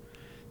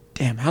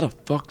 Damn, how the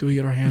fuck do we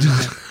get our hands on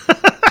it?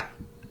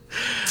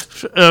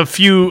 A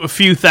few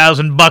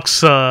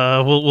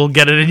 $1,000 we'll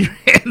get it in your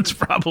hands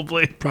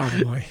probably.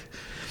 Probably.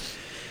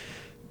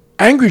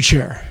 Angry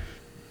Chair.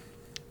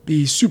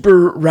 The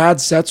super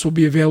rad sets will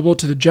be available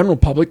to the general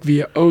public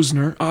via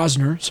Osner.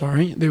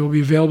 They will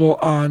be available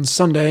on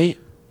Sunday,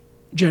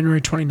 January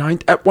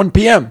 29th at 1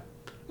 p.m.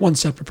 1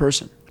 set per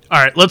person.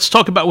 All right, let's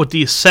talk about what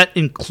the set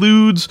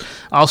includes.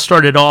 I'll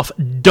start it off.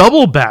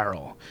 Double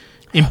barrel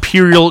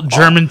Imperial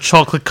German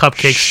chocolate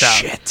cupcake stout.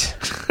 Shit.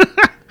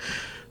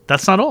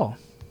 That's not all.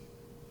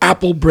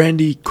 Apple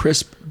brandy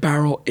crisp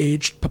barrel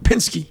aged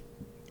Popinski.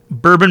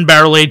 Bourbon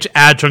barrel aged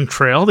Adjunct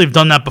Trail. They've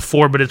done that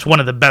before, but it's one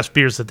of the best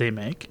beers that they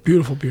make.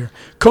 Beautiful beer.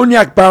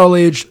 Cognac barrel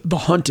aged The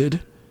Hunted.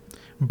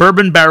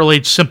 Bourbon barrel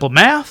aged Simple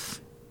Math.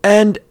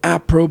 And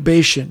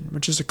Approbation,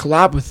 which is a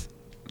collab with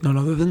none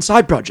other than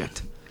Side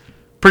Project.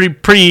 Pretty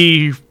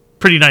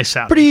nice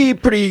sound. Pretty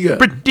good.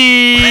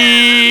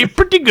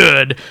 Pretty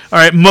good. All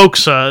right,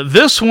 Moxa.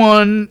 This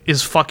one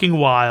is fucking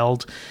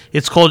wild.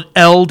 It's called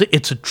Eld.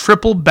 It's a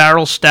triple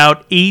barrel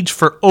stout aged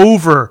for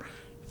over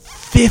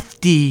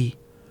 50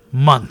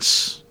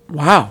 months.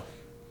 Wow.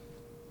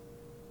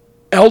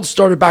 Eld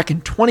started back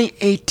in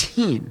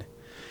 2018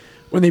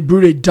 when they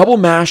brewed a double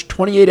mash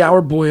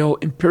 28-hour boil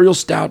imperial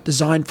stout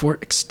designed for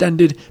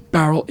extended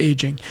barrel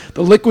aging.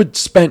 The liquid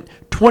spent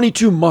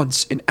 22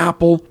 months in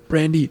apple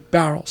brandy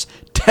barrels,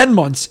 10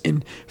 months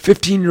in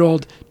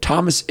 15-year-old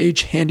Thomas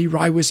H. Handy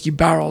rye whiskey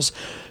barrels,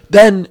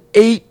 then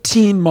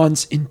 18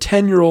 months in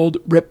 10-year-old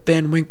Rip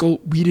Van Winkle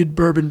wheated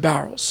bourbon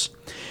barrels.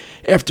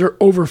 After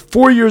over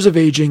 4 years of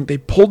aging, they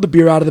pulled the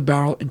beer out of the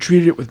barrel and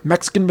treated it with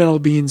Mexican vanilla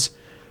beans.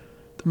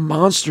 The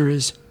monster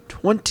is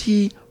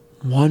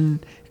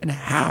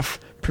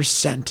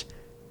 21.5%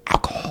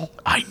 alcohol.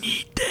 I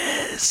need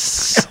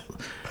this.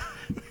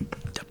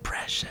 The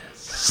precious.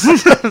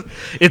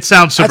 It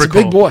sounds super cool. That's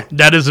a big boy.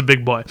 That is a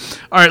big boy.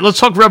 All right, let's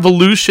talk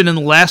Revolution. In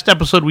the last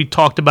episode, we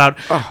talked about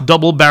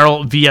Double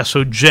Barrel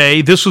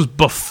VSOJ. This was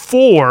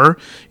before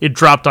it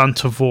dropped on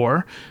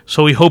Tavour.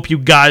 So we hope you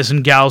guys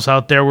and gals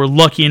out there were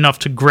lucky enough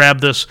to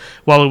grab this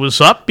while it was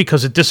up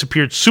because it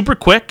disappeared super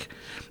quick.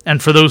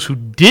 And for those who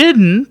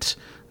didn't,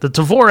 the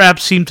Tavour app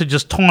seemed to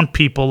just taunt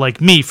people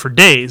like me for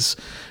days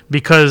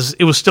because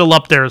it was still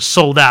up there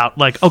sold out.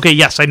 Like, okay,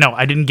 yes, I know,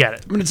 I didn't get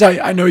it. I'm gonna tell you,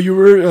 I know you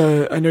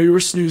were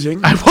snoozing.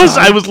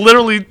 I was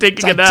literally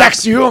taking it out. I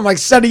text you, I'm like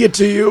sending it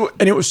to you,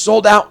 and it was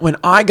sold out when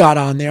I got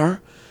on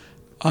there.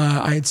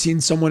 I had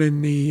seen someone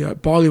in the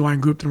Barley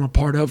Wine group that I'm a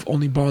part of,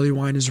 Only Barley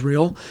Wine is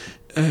Real,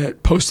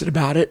 posted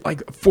about it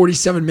like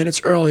 47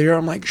 minutes earlier.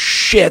 I'm like,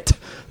 shit,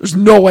 there's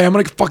no way I'm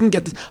gonna fucking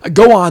get this. I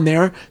go on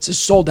there, it says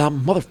sold out,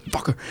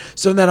 motherfucker.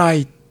 So then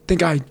I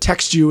think I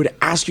text you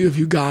to ask you if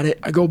you got it.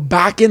 I go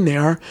back in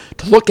there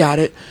to look at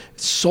it.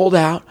 It's sold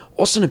out.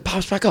 All of a sudden it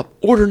pops back up.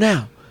 Order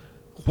now.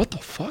 What the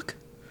fuck?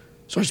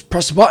 So I just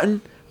pressed the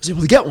button. I was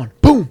able to get one.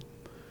 Boom.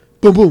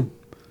 Boom, boom.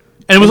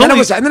 And then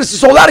it's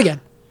sold out again.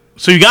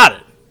 So you got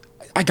it.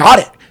 I got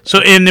it.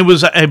 So, and it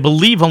was, I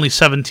believe, only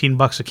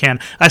 $17 a can.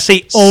 I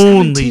say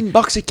only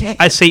 $17 a can.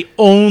 I say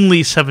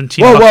only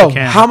 $17 a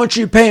can. How much are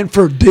you paying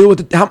for deal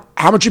with the?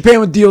 How much are you paying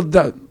with deal with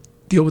the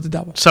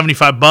devil?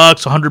 $75,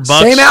 $100.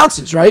 Same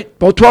ounces, right?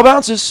 Both 12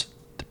 ounces.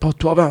 They're both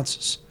 12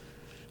 ounces.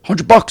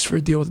 $100 for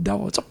a deal with the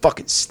devil. It's a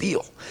fucking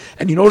steal.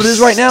 And you know what it is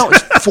right now? It's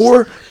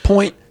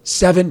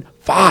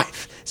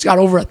 4.75. It's got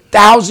over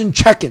 1,000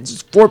 check-ins.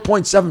 It's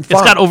 4.75.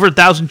 It's got over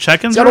 1,000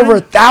 check-ins. It's got over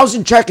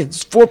 1,000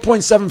 check-ins.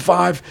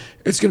 4.75.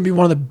 It's going to be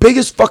one of the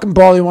biggest fucking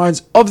barley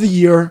wines of the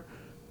year,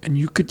 and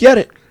you could get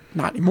it.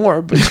 Not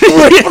anymore, but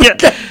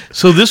Yeah.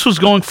 So this was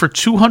going for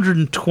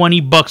 $220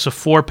 a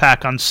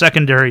 4-pack on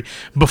secondary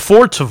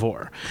before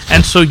Tavour.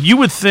 And so you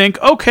would think,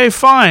 okay,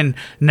 fine.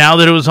 Now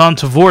that it was on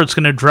Tavour, it's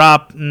going to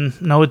drop.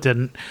 No, it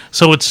didn't.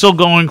 So it's still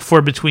going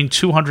for between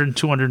 $200 and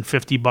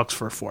 $250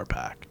 for a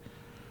 4-pack.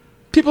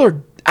 people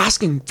are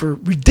asking for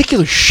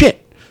ridiculous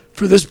shit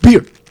for this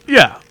beer.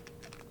 Yeah.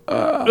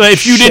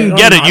 If you didn't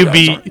get it,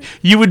 sorry.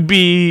 you would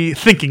be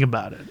thinking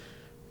about it.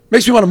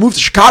 Makes me want to move to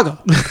Chicago.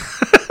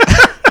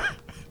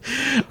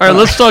 All right,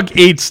 let's talk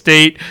 8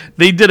 State.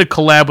 They did a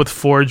collab with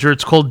Forager.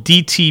 It's called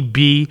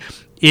DTB.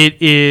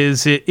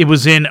 It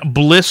was in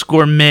Bliss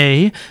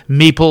Gourmet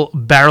Maple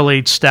Barrel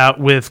Aged Stout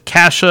with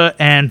cassia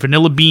and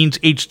vanilla beans,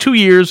 aged 2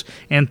 years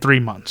and 3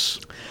 months.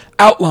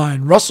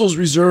 Outline: Russell's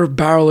Reserve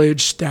Barrel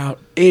Aged Stout,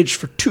 aged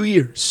for 2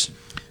 years.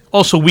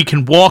 Also, We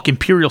Can Walk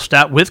Imperial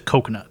Stout with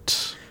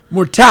coconut.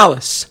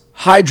 Mortalis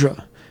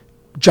Hydra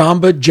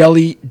Jamba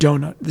Jelly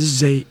Donut. This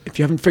is a, if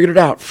you haven't figured it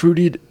out,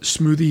 fruited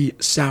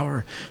smoothie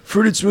sour.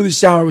 Fruited smoothie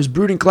sour was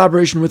brewed in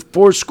collaboration with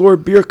Fourscore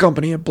Beer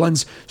Company. It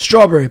blends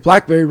strawberry,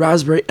 blackberry,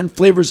 raspberry, and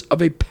flavors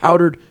of a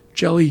powdered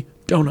jelly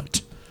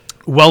donut.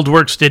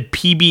 Weldworks did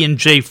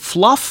PB&J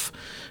Fluff,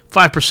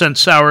 5%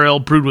 sour ale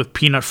brewed with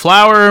peanut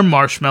flour,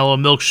 marshmallow,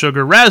 milk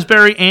sugar,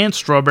 raspberry, and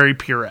strawberry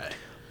puree.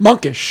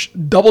 Monkish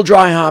Double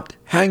Dry Hopped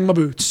Hang My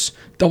Boots.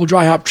 Double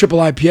Dry Hop Triple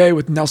IPA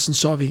with Nelson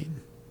Sauvin.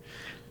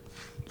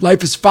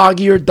 Life is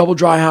Foggier, Double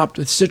Dry Hopped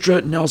with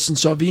Citra, Nelson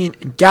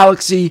Sauvin, and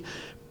Galaxy.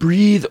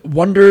 Breathe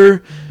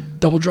Wonder,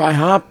 Double Dry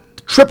Hop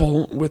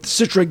Triple with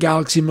Citra,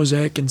 Galaxy,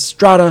 Mosaic, and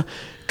Strata.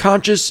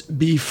 Conscious,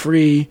 Be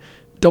Free,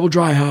 Double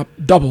Dry Hop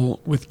Double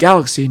with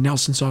Galaxy,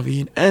 Nelson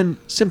Sauvin, and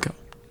Simcoe.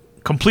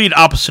 Complete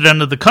opposite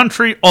end of the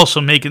country,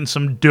 also making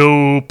some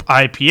dope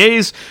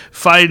IPAs.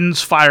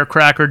 Fiden's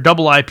Firecracker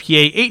Double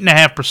IPA,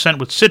 8.5%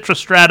 with Citra,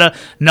 Strata,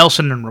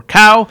 Nelson, and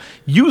Rakow.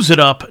 Use It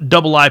Up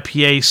Double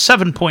IPA,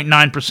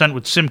 7.9%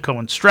 with Simcoe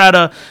and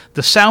Strata.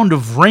 The Sound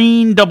of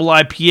Rain Double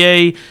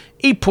IPA,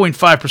 8.5%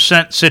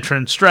 Citra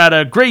and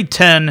Strata. Grade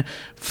 10,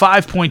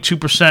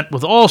 5.2%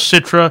 with all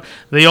Citra.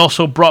 They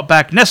also brought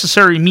back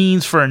Necessary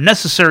Means for a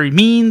Necessary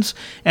Means,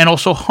 and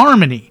also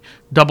Harmony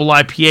Double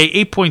IPA,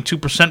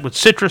 8.2% with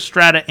Citra,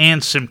 Strata,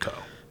 and Simcoe.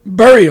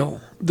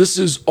 Burial. This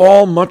is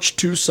all much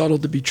too subtle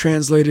to be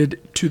translated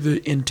to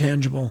the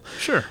intangible.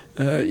 Sure.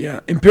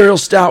 Imperial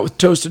Stout with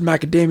toasted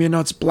macadamia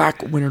nuts,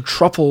 black winter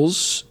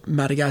truffles,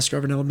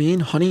 Madagascar vanilla bean,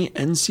 honey,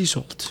 and sea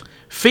salt.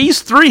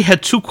 Phase 3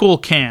 had 2 cool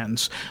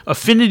cans.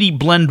 Affinity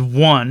Blend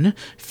 1,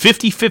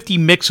 50-50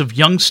 mix of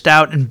young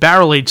stout and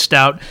barrel-aged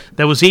stout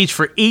that was aged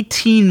for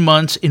 18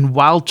 months in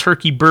Wild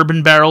Turkey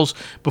bourbon barrels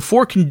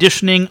before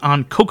conditioning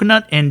on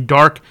coconut and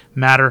dark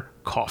matter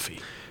coffee.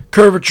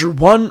 Curvature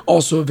 1,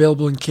 also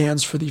available in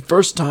cans for the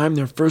first time.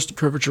 Their first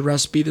Curvature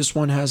recipe. This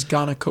one has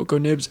Ghana cocoa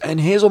nibs and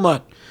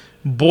hazelnut.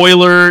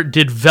 Boiler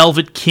did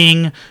Velvet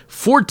King,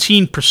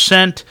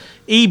 14%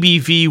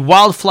 ABV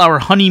wildflower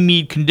honey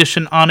mead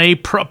conditioned on a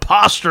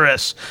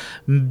preposterous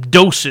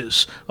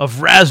doses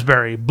of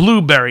raspberry,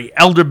 blueberry,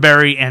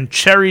 elderberry, and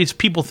cherries.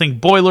 People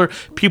think Boiler.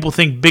 People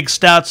think big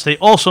stouts. They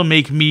also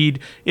make mead.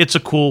 It's a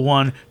cool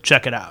one.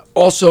 Check it out.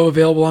 Also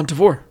available on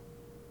Tavour.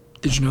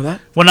 Did you know that?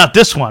 Well, not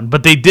this one,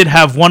 but they did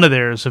have one of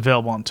theirs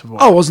available on Tavour.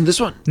 Oh, wasn't this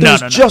one? No.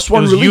 Just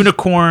one it was release.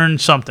 Unicorn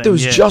something. There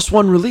was just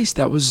one release.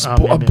 That was a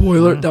maybe.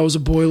 boiler. That was a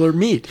boiler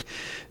mead,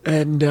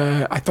 and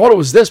I thought it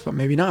was this, but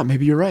maybe not.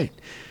 Maybe you're right.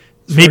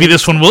 Maybe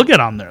this one will get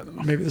on there,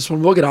 though. Maybe this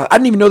one will get on. I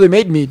didn't even know they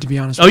made mead, to be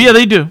honest. Oh, yeah,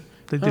 they do.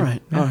 They do. All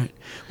right. Yeah. All right.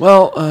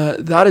 Well,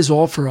 that is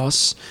all for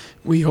us.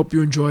 We hope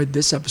you enjoyed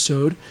this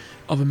episode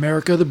of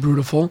America the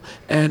Brutiful.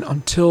 And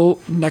until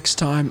next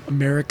time,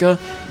 America,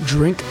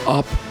 drink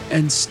up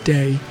and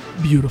stay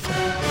beautiful.